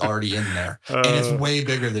monkey that's already in there. And it's way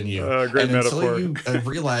bigger than you. Great and metaphor. Until you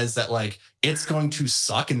realize that like it's going to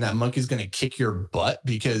suck and that monkey's going to kick your butt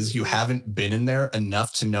because you haven't been in there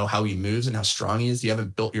enough to know how he moves and how strong he is. You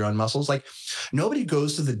haven't built your own muscles. Like, nobody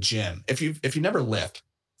goes to the gym. If you never lift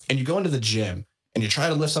and you go into the gym and you try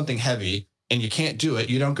to lift something heavy and you can't do it,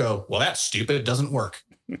 you don't go, well, that's stupid, it doesn't work.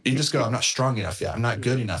 You just go, I'm not strong enough yet. I'm not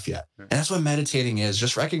good enough yet. And that's what meditating is.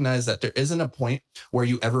 Just recognize that there isn't a point where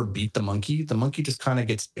you ever beat the monkey. The monkey just kind of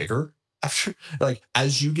gets bigger after, like,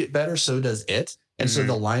 as you get better, so does it. And so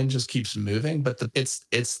the line just keeps moving, but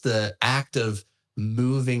it's the act of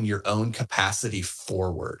moving your own capacity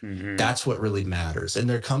forward. That's what really matters. And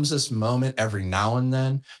there comes this moment every now and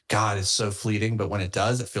then. God, it's so fleeting, but when it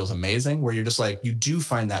does, it feels amazing, where you're just like, you do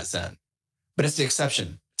find that Zen, but it's the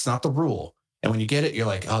exception. It's not the rule. And when you get it, you're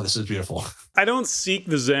like, oh, this is beautiful. I don't seek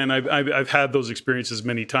the Zen. I've had those experiences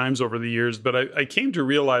many times over the years, but I came to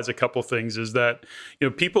realize a couple things is that,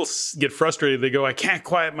 people get frustrated. They go, I can't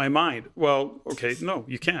quiet my mind. Well, okay, no,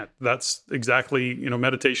 you can't. That's exactly,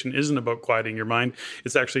 meditation isn't about quieting your mind.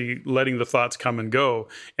 It's actually letting the thoughts come and go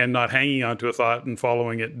and not hanging onto a thought and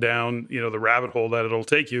following it down, the rabbit hole that it'll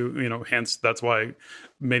take you, hence that's why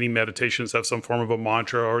many meditations have some form of a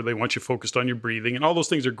mantra, or they want you focused on your breathing, and all those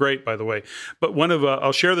things are great, by the way. But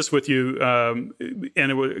I'll share this with you, and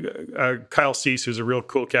it was Kyle Cease, who's a real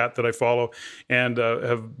cool cat that I follow and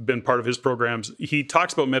have been part of his programs. He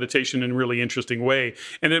talks about meditation in a really interesting way,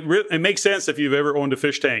 and it makes sense if you've ever owned a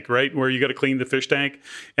fish tank, right, where you got to clean the fish tank,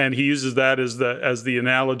 and he uses that as the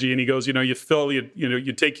analogy, and he goes,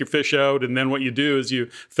 you take your fish out, and then what you do is you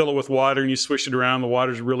fill it with water and you swish it around. The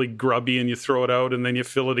water's really grubby, and you throw it out, and then you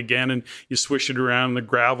fill it again and you swish it around, and the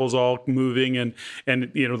gravel's all moving, and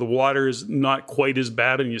the water is not quite as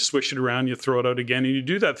bad, and you swish it around, you throw it out again, and you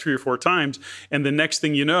do that 3 or 4 times, and the next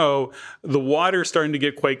thing you know, the water's starting to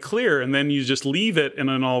get quite clear, and then you just leave it, and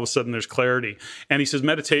then all of a sudden there's clarity. And he says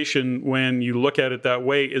meditation, when you look at it that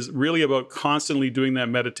way, is really about constantly doing that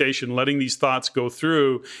meditation, letting these thoughts go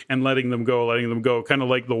through and letting them go, kind of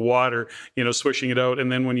like the water, swishing it out,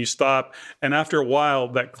 and then when you stop, and after a while,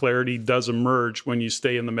 that clarity does emerge when you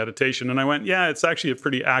stay in the meditation. And I went, yeah, it's actually a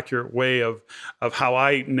pretty accurate way of how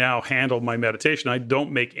I now handle my meditation. I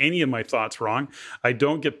don't make any of my thoughts wrong. I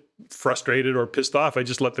don't get frustrated or pissed off. I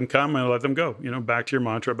just let them come and let them go. Back to your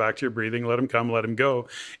mantra, back to your breathing, let them come, let them go.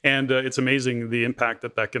 And it's amazing the impact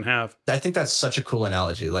that can have. I think that's such a cool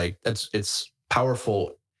analogy. Like it's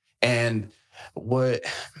powerful. And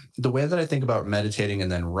the way that I think about meditating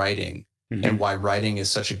and then writing, and why writing is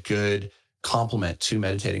such a good complement to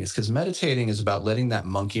meditating, is because meditating is about letting that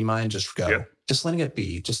monkey mind just go, just letting it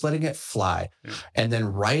be, just letting it fly. And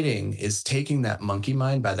then writing is taking that monkey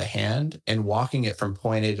mind by the hand and walking it from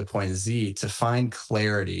point A to point Z to find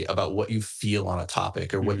clarity about what you feel on a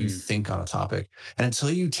topic or what you think on a topic. And until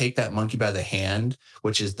you take that monkey by the hand,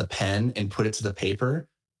 which is the pen, and put it to the paper,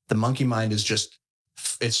 the monkey mind is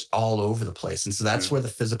it's all over the place. And so that's where the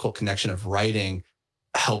physical connection of writing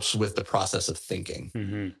helps with the process of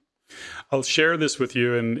thinking. I'll share this with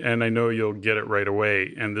you, and I know you'll get it right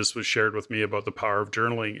away. And this was shared with me about the power of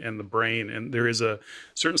journaling and the brain. And there is a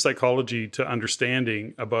certain psychology to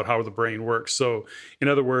understanding about how the brain works. So in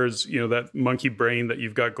other words, that monkey brain that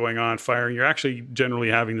you've got going on firing, you're actually generally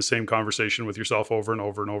having the same conversation with yourself over and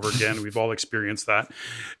over and over again. We've all experienced that.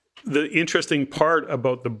 The interesting part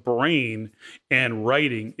about the brain and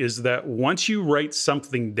writing is that once you write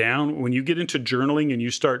something down, when you get into journaling and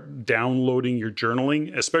you start downloading your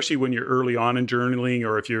journaling, especially when you're early on in journaling,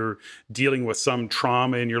 or if you're dealing with some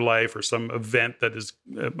trauma in your life or some event that is,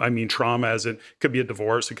 trauma as it could be a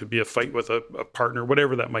divorce, it could be a fight with a partner,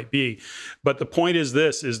 whatever that might be. But the point is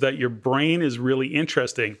that your brain is really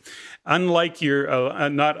interesting. Unlike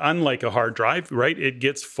not unlike a hard drive, right? It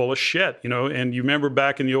gets full of shit, and you remember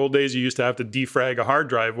back in the old days, you used to have to defrag a hard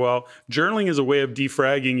drive. Well, journaling is a way of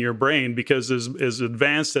defragging your brain, because as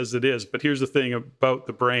advanced as it is. But here's the thing about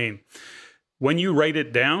the brain. When you write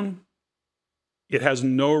it down, it has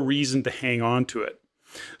no reason to hang on to it.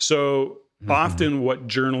 So often what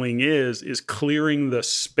journaling is clearing the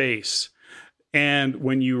space. And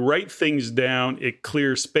when you write things down, it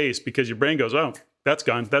clears space, because your brain goes, oh, that's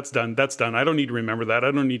gone. That's done. That's done. I don't need to remember that.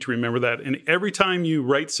 I don't need to remember that. And every time you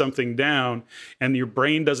write something down and your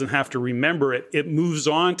brain doesn't have to remember it, it moves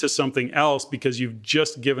on to something else, because you've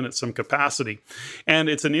just given it some capacity. And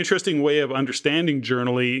it's an interesting way of understanding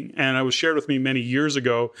journaling. And it was shared with me many years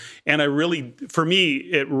ago. And for me,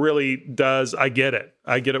 it really does. I get it.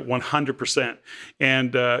 I get it 100%.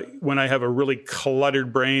 And when I have a really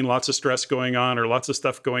cluttered brain, lots of stress going on or lots of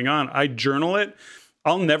stuff going on, I journal it.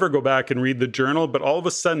 I'll never go back and read the journal, but all of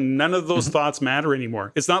a sudden, none of those thoughts matter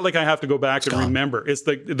anymore. It's not like I have to go back and remember. It's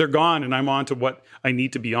like they're gone, and I'm on to what I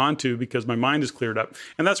need to be on to, because my mind is cleared up.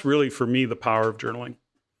 And that's really, for me, the power of journaling.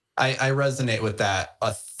 I resonate with that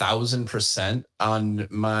 1,000%.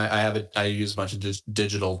 I use a bunch of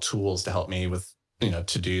digital tools to help me with,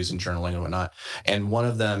 to-dos and journaling and whatnot. And one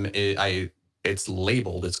of them it's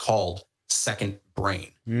labeled, it's called second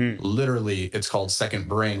brain. Literally, it's called second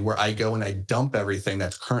brain, where I go and I dump everything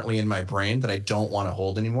that's currently in my brain that I don't want to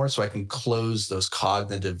hold anymore, so I can close those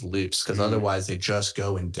cognitive loops, because otherwise they just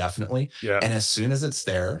go indefinitely. Yeah. And as soon as it's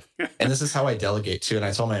there, and this is how I delegate too, and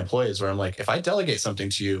I tell my employees, where I'm like, if I delegate something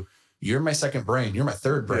to you, you're my second brain, you're my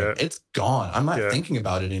third brain. Yeah. It's gone. I'm not thinking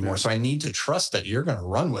about it anymore. So I need to trust that you're going to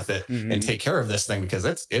run with it and take care of this thing, because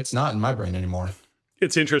it's not in my brain anymore.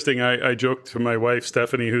 It's interesting. I joked to my wife,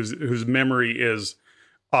 Stephanie, whose memory is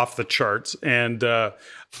off the charts, and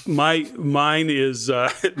mine is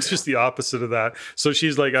just the opposite of that. So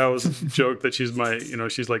she's like, I always joke that she's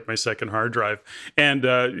like my second hard drive,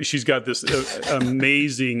 and she's got this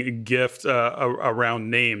amazing gift around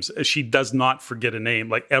names. She does not forget a name,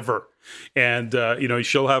 like, ever. And,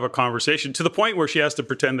 she'll have a conversation to the point where she has to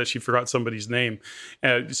pretend that she forgot somebody's name.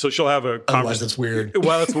 So she'll have a conversation. Otherwise, it's weird.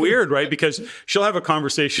 Well, it's weird, right? Because she'll have a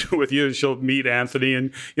conversation with you, and she'll meet Anthony,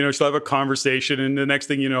 and, she'll have a conversation. And the next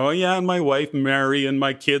thing you know, and my wife, Mary, and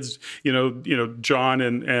my kids, John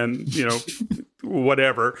and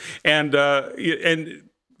whatever. And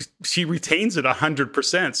she retains it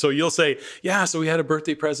 100%. So you'll say, so we had a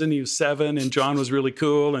birthday present. He was 7 and John was really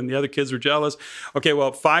cool and the other kids were jealous. Okay,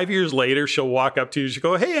 well, 5 years later, she'll walk up to you. She'll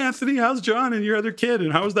go, hey, Anthony, how's John and your other kid?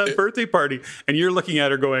 And how was that birthday party? And you're looking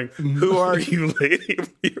at her going, who are you, lady?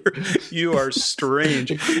 You are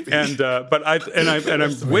strange. And but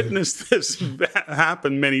I've witnessed this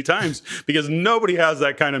happen many times, because nobody has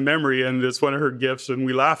that kind of memory, and it's one of her gifts, and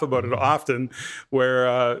we laugh about it often,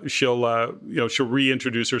 where she'll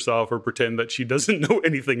reintroduce herself or pretend that she doesn't know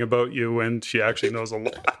anything about you when she actually knows a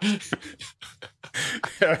lot.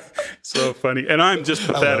 So funny. And I'm just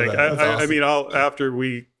pathetic. I mean, after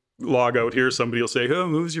we log out here, somebody will say,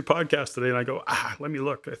 who's your podcast today? And I go, let me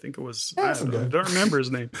look. I think it was, I don't remember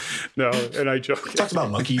his name. No, and I joke. We talked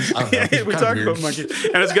about monkeys. I don't know. We talked about monkeys.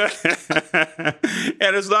 And it's good.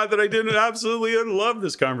 And it's not that I didn't absolutely love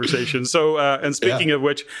this conversation. So, and speaking of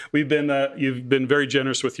which, you've been very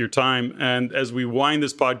generous with your time. And as we wind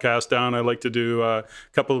this podcast down, I like to do a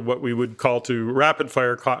couple of what we would call to rapid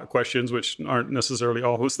fire questions, which aren't necessarily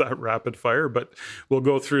always that rapid fire, but we'll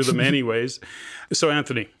go through them anyways. So,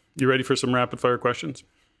 Anthony, you ready for some rapid fire questions?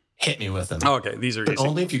 Hit me with them. Oh, okay, these are but easy.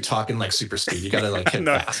 Only if you talk in like super speed. You got to like hit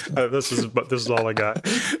fast. This is all I got.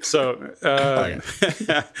 So,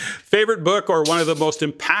 favorite book or one of the most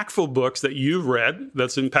impactful books that you've read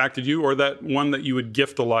that's impacted you, or that one that you would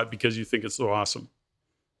gift a lot because you think it's so awesome?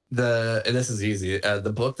 This is easy.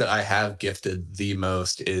 The book that I have gifted the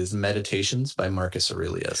most is Meditations by Marcus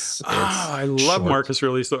Aurelius. I love Marcus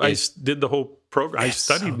Aurelius. So I did the whole program. I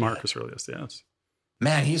studied Marcus Aurelius. Yes.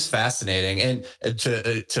 Man, he's fascinating. And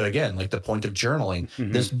to again, like the point of journaling,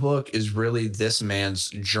 this book is really this man's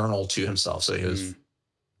journal to himself. So he was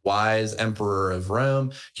wise emperor of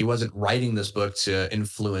Rome. He wasn't writing this book to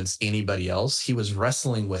influence anybody else. He was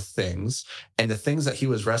wrestling with things. And the things that he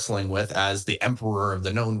was wrestling with as the emperor of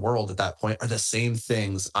the known world at that point are the same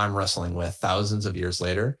things I'm wrestling with thousands of years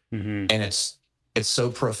later. And it's so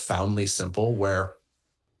profoundly simple, where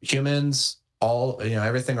humans,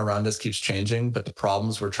 everything around us keeps changing, but the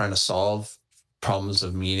problems we're trying to solve, problems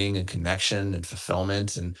of meaning and connection and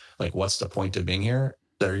fulfillment and like, what's the point of being here?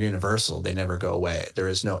 They're universal. They never go away. There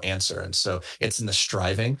is no answer. And so it's in the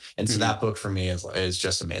striving. And so that book for me is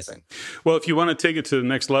just amazing. Well, if you want to take it to the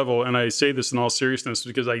next level, and I say this in all seriousness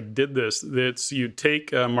because I did this, it's you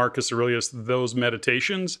take Marcus Aurelius, those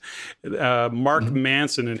meditations. Mark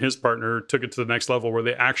Manson and his partner took it to the next level, where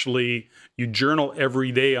you journal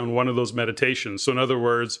every day on one of those meditations. So in other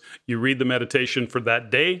words, you read the meditation for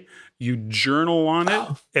that day, you journal on it,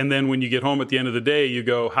 and then when you get home at the end of the day, you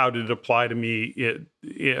go, how did it apply to me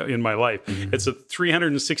in my life? It's a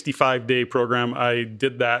 365-day program. I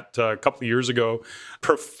did that a couple of years ago.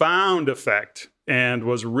 Profound effect, and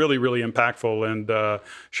was really, really impactful. And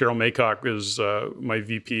Cheryl Maycock is my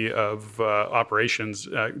VP of operations,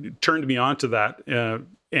 turned me on to that,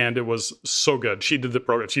 and it was so good. She did the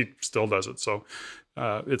program. She still does it. So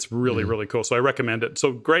it's really, really cool. So I recommend it.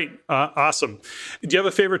 So great. Awesome. Do you have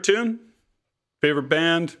a favorite tune? Favorite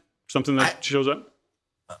band? Something that shows up?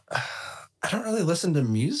 I don't really listen to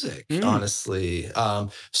music, honestly.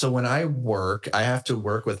 So when I work, I have to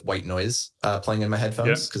work with white noise playing in my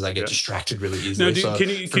headphones because I get distracted really easily. Now, can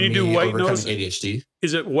you do white noise? ADHD.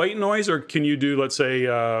 Is it white noise, or can you do, let's say,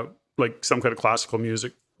 like some kind of classical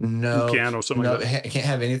music? No, piano, something like that. I can't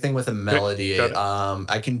have anything with a melody.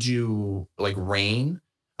 I can do like rain.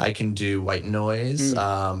 I can do white noise.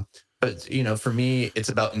 But for me, it's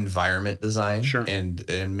about environment design and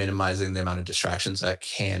minimizing the amount of distractions that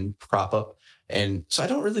can crop up. And so I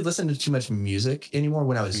don't really listen to too much music anymore.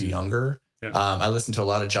 When I was younger, Yeah. I listen to a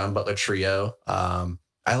lot of John Butler Trio.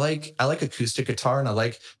 I like acoustic guitar, and I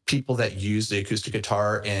like people that use the acoustic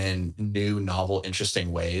guitar in new, novel,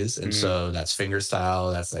 interesting ways. And so that's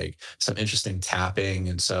fingerstyle. That's like some interesting tapping.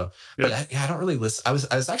 And so, but I don't really listen. I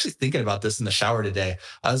was actually thinking about this in the shower today.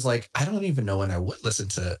 I was like, I don't even know when I would listen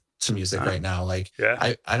to music right now. Like,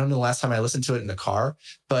 I don't know the last time I listened to it in the car,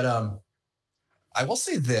 but I will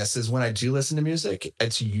say this is when I do listen to music,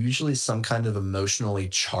 it's usually some kind of emotionally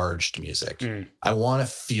charged music. I want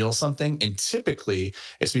to feel something. And typically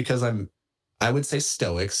it's because I would say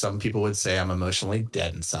stoic. Some people would say I'm emotionally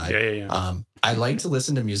dead inside. I like to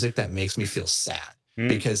listen to music that makes me feel sad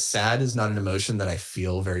because sad is not an emotion that I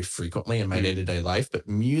feel very frequently in my day-to-day life, but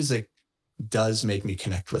music does make me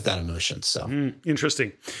connect with that emotion. So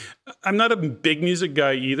interesting. I'm not a big music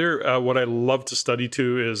guy either. What I love to study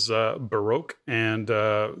to is Baroque, and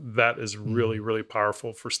that is really, really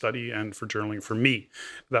powerful for study and for journaling. For me,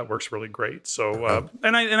 that works really great. So,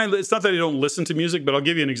 and it's not that I don't listen to music, but I'll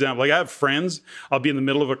give you an example. Like I have friends, I'll be in the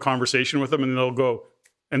middle of a conversation with them, and they'll go,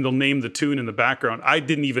 and they'll name the tune in the background. I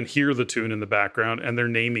didn't even hear the tune in the background, and they're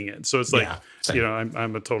naming it. So it's like,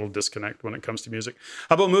 I'm a total disconnect when it comes to music.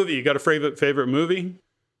 How about movie? You got a favorite movie?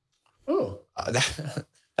 Oh,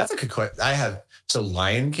 that's a good question.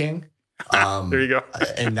 Lion King. There you go.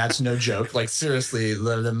 And that's no joke. Like seriously,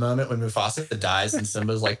 the moment when Mufasa dies and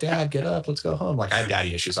Simba's like, "Dad, get up, let's go home." Like I have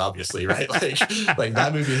daddy issues, obviously, right? Like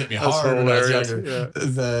that movie hit me hard when I was younger.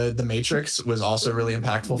 Yeah. The Matrix was also really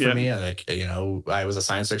impactful for me. And I was a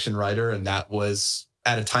science fiction writer, and that was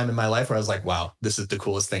at a time in my life where I was like, wow, this is the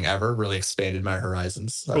coolest thing ever. Really expanded my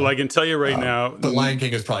horizons. So, well, I can tell you right now, but Lion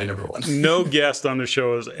King is probably number one. No guest on the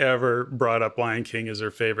show has ever brought up Lion King as their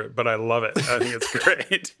favorite, but I love it. I think it's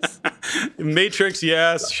great. Matrix,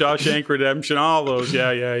 yes. Shawshank Redemption, all those.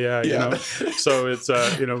 Yeah. You know, so it's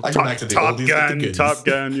Top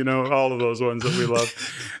Gun, all of those ones that we love.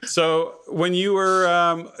 So when you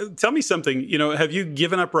were, tell me something, have you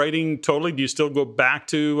given up writing totally? Do you still go back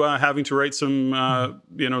to having to write some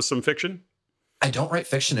fiction? I don't write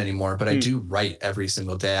fiction anymore, but I do write every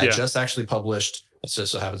single day. I just actually published, it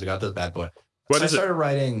just so happens I got the bad boy. What is it? I started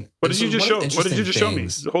writing. What did you just show me?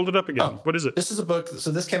 Hold it up again. What is it? This is a book. So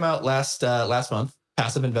this came out last month.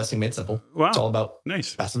 Passive Investing Made Simple. Wow. It's all about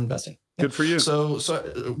passive investing. Good for you. So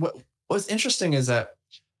what was interesting is that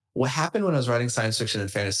what happened when I was writing science fiction and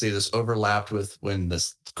fantasy, this overlapped with when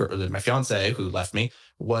my fiance, who left me,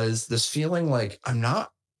 was this feeling like I'm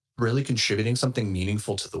not really contributing something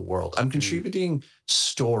meaningful to the world. I'm contributing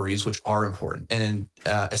stories, which are important, and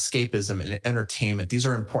escapism and entertainment. These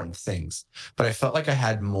are important things. But I felt like I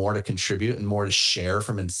had more to contribute and more to share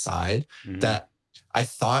from inside that I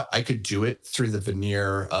thought I could do it through the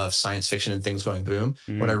veneer of science fiction and things going boom.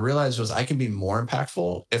 What I realized was I can be more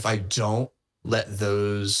impactful if I don't let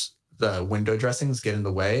the window dressings get in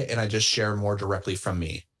the way, and I just share more directly from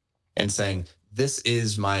me and saying, this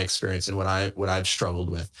is my experience and what I've struggled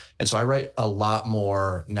with. And so I write a lot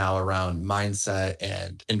more now around mindset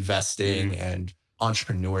and investing and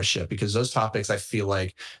entrepreneurship, because those topics, I feel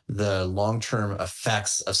like the long-term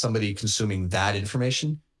effects of somebody consuming that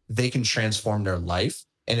information, they can transform their life.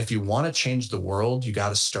 And if you want to change the world, you got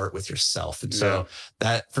to start with yourself. And so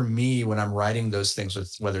that for me, when I'm writing those things,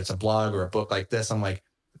 whether it's a blog or a book like this, I'm like,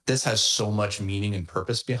 this has so much meaning and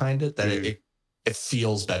purpose behind it that it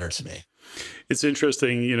feels better to me. It's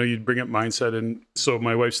interesting, you bring up mindset. And so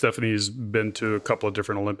my wife, Stephanie, has been to a couple of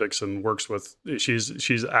different Olympics and works with,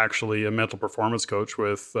 she's actually a mental performance coach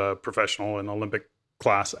with professional and Olympic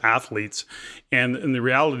class athletes. And the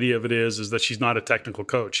reality of it is that she's not a technical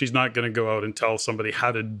coach. She's not going to go out and tell somebody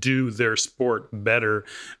how to do their sport better.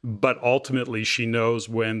 But ultimately, she knows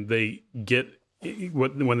when they get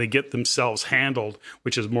themselves handled,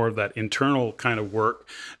 which is more of that internal kind of work,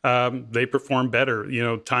 they perform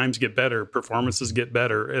better. Times get better, performances get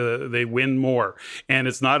better, they win more. And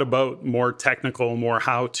it's not about more technical, more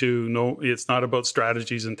how to. No, it's not about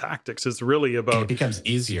strategies and tactics. It's really about. And it becomes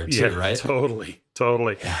easier too, right?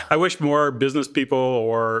 Totally. Yeah. I wish more business people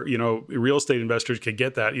or, real estate investors could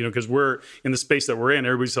get that, because we're in the space that we're in.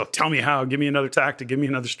 Everybody's like, tell me how, give me another tactic, give me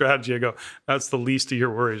another strategy. I go, that's the least of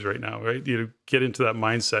your worries right now, right? Get into that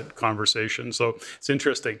mindset conversation. So it's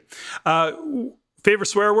interesting. Favorite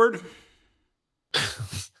swear word?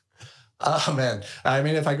 Oh man. I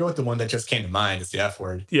mean, if I go with the one that just came to mind, it's the F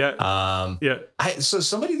word. Yeah. So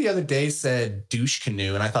somebody the other day said douche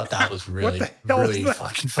canoe, and I thought that was really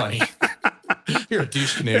fucking funny. You're a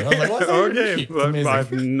douche canoe. I'm like, what's that? Okay,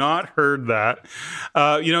 I've not heard that.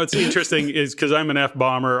 It's interesting is because I'm an F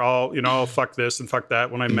bomber. I'll fuck this and fuck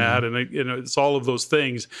that when I'm mad, and it's all of those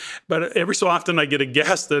things. But every so often I get a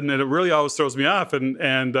guest, and it really always throws me off. And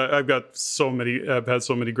I've had so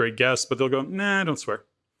many great guests, but they'll go, "Nah, I don't swear."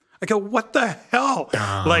 I go, what the hell?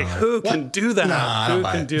 Like, who can do that? Who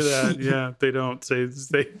can do that? Yeah, they don't say,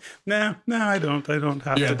 no, I don't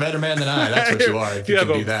have to. You're a better man than I. That's what you are. If you have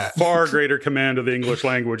can do that. Far greater command of the English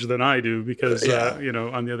language than I do because,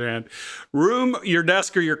 on the other hand, room, your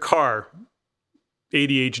desk, or your car?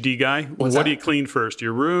 ADHD guy. What do you clean first?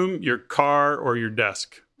 Your room, your car, or your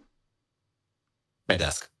desk? My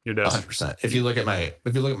desk. Your desk. 100%. If you look at my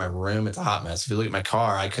room, it's a hot mess. If you look at my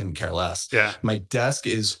car, I couldn't care less. Yeah. My desk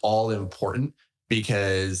is all important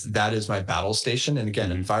because that is my battle station. And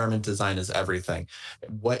again, environment design is everything.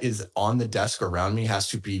 What is on the desk around me has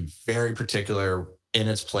to be very particular in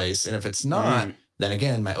its place. And if it's not, then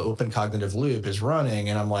again, my open cognitive loop is running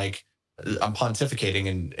and I'm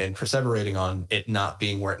pontificating and perseverating on it not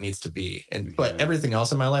being where it needs to be. But everything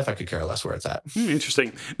else in my life, I could care less where it's at.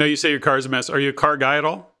 Interesting. Now you say your car's a mess. Are you a car guy at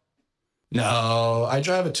all? No, I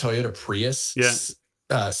drive a Toyota Prius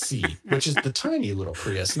C, which is the tiny little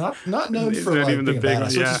Prius, not known for like being a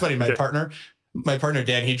badass. Which is funny. My partner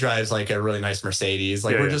Dan, he drives like a really nice Mercedes.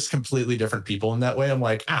 Like we're just completely different people in that way. I'm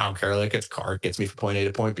like, I don't care. Like it's a car, it gets me from point A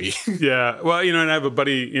to point B. Yeah. Well, and I have a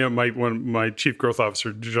buddy, my chief growth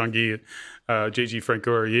officer, Jean-Guy, JG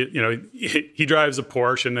Francoeur, he drives a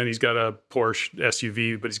Porsche and then he's got a Porsche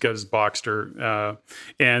SUV, but he's got his Boxster.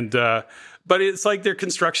 But it's like they're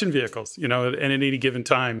construction vehicles, and at any given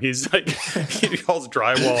time, he's like, he hauls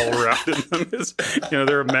drywall around in them.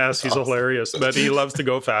 They're a mess. He's hilarious, but he loves to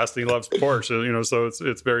go fast and he loves Porsche, so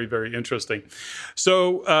it's very, very interesting.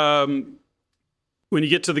 So when you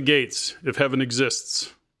get to the gates, if heaven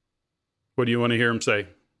exists, what do you want to hear him say?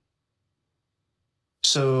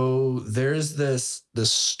 So there's this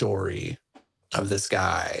story of this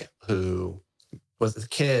guy who was a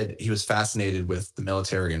kid. He was fascinated with the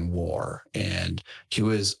military and war, and he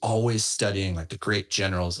was always studying like the great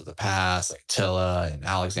generals of the past, like Attila and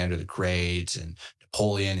Alexander the Great and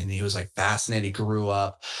Napoleon. And he was like fascinated. He grew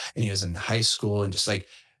up and he was in high school and just like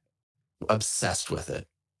obsessed with it.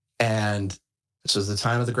 And this was the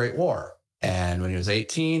time of the Great War. And when he was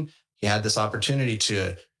 18, he had this opportunity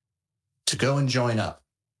to go and join up,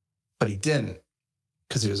 but he didn't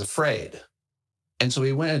because he was afraid. And so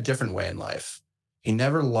he went a different way in life. He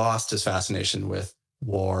never lost his fascination with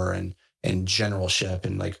war and generalship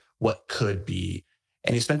and like what could be.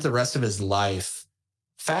 And he spent the rest of his life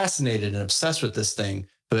fascinated and obsessed with this thing,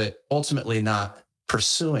 but ultimately not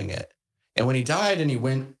pursuing it. And when he died and he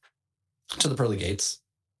went to the pearly gates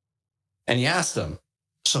and he asked them,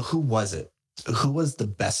 so who was it? Who was the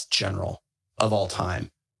best general of all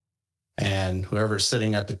time? And whoever's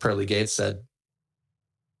sitting at the pearly gates said,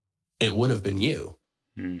 it would have been you.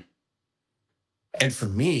 And for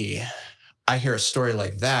me, I hear a story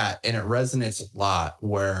like that and it resonates a lot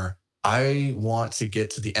where I want to get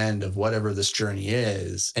to the end of whatever this journey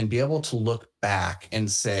is and be able to look back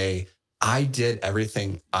and say, I did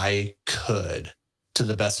everything I could to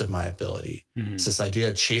the best of my ability. It's this idea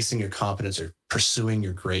of chasing your competence or pursuing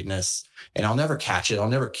your greatness. And I'll never catch it. I'll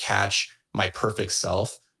never catch my perfect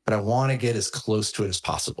self, but I want to get as close to it as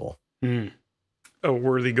possible. A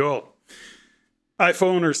worthy goal.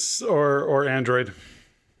 iPhone or Android?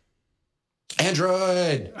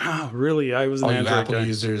 Android. Oh, really? I was an Android Apple guy.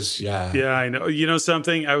 users, yeah. Yeah, I know. You know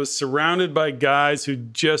something? I was surrounded by guys who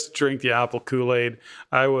just drink the Apple Kool-Aid.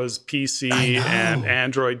 I was PC and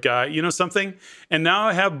Android guy. You know something? And now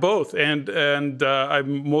I have both, and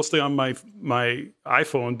I'm mostly on my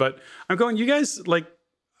iPhone. But I'm going, you guys, like,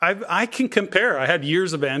 I can compare. I had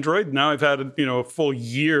years of Android. Now I've had a full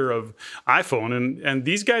year of iPhone, and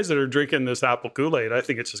these guys that are drinking this Apple Kool-Aid, I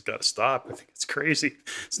think it's just got to stop. I think it's crazy.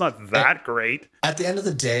 It's not that great. At the end of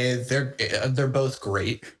the day, they're both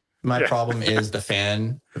great. My problem is the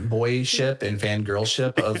fanboyship and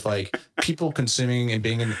fangirlship of like people consuming and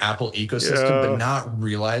being in the Apple ecosystem, but not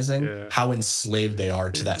realizing how enslaved they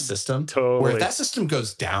are to that system. Totally. Where if that system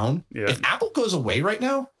goes down, if Apple goes away right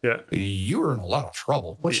now, you are in a lot of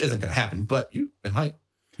trouble, which isn't going to happen, but it might.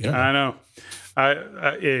 I know.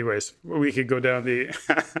 Anyways, we could go down the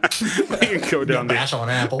bash on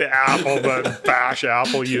Apple. The Apple, but bash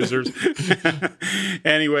Apple users.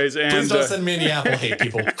 Anyways, and please don't send me any Apple hate,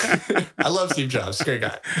 people. I love Steve Jobs, great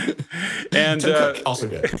guy. And Tim Cook, also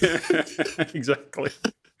good. Exactly.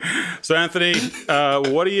 So, Anthony,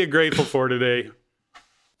 what are you grateful for today?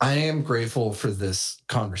 I am grateful for this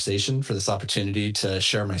conversation, for this opportunity to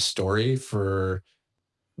share my story, for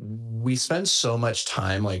we spend so much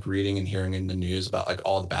time like reading and hearing in the news about like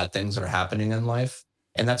all the bad things that are happening in life.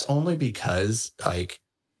 And that's only because like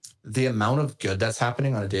the amount of good that's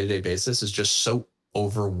happening on a day-to-day basis is just so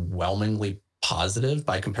overwhelmingly positive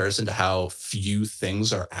by comparison to how few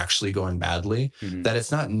things are actually going badly, that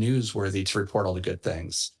it's not newsworthy to report all the good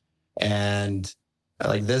things. And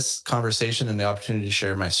like this conversation and the opportunity to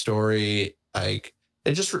share my story, like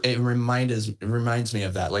it reminds me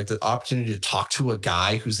of that, like the opportunity to talk to a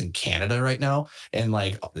guy who's in Canada right now and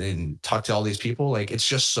talk to all these people. Like, it's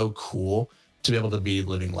just so cool to be able to be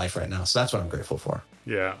living life right now. So that's what I'm grateful for.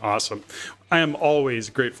 Yeah, awesome. I am always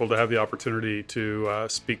grateful to have the opportunity to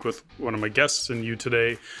speak with one of my guests and you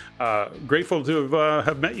today. Grateful to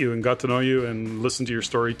have met you and got to know you, and listen to your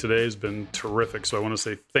story today has been terrific. So I want to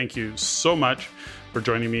say thank you so much for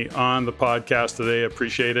joining me on the podcast today. I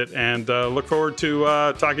appreciate it, and look forward to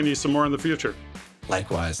talking to you some more in the future.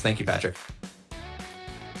 Likewise. Thank you, Patrick.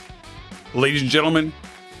 Ladies and gentlemen,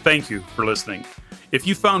 thank you for listening. If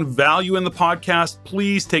you found value in the podcast,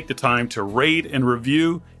 please take the time to rate and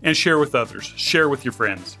review and share with others. Share with your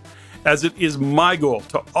friends. As it is my goal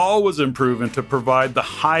to always improve and to provide the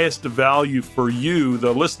highest value for you,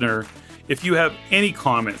 the listener. If you have any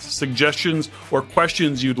comments, suggestions, or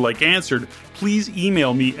questions you'd like answered, please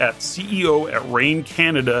email me at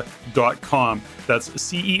ceo@reincanada.com. That's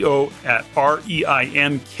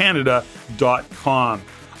ceo@reincanada.com.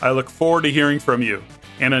 I look forward to hearing from you.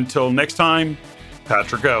 And until next time,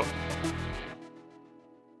 Patrick out.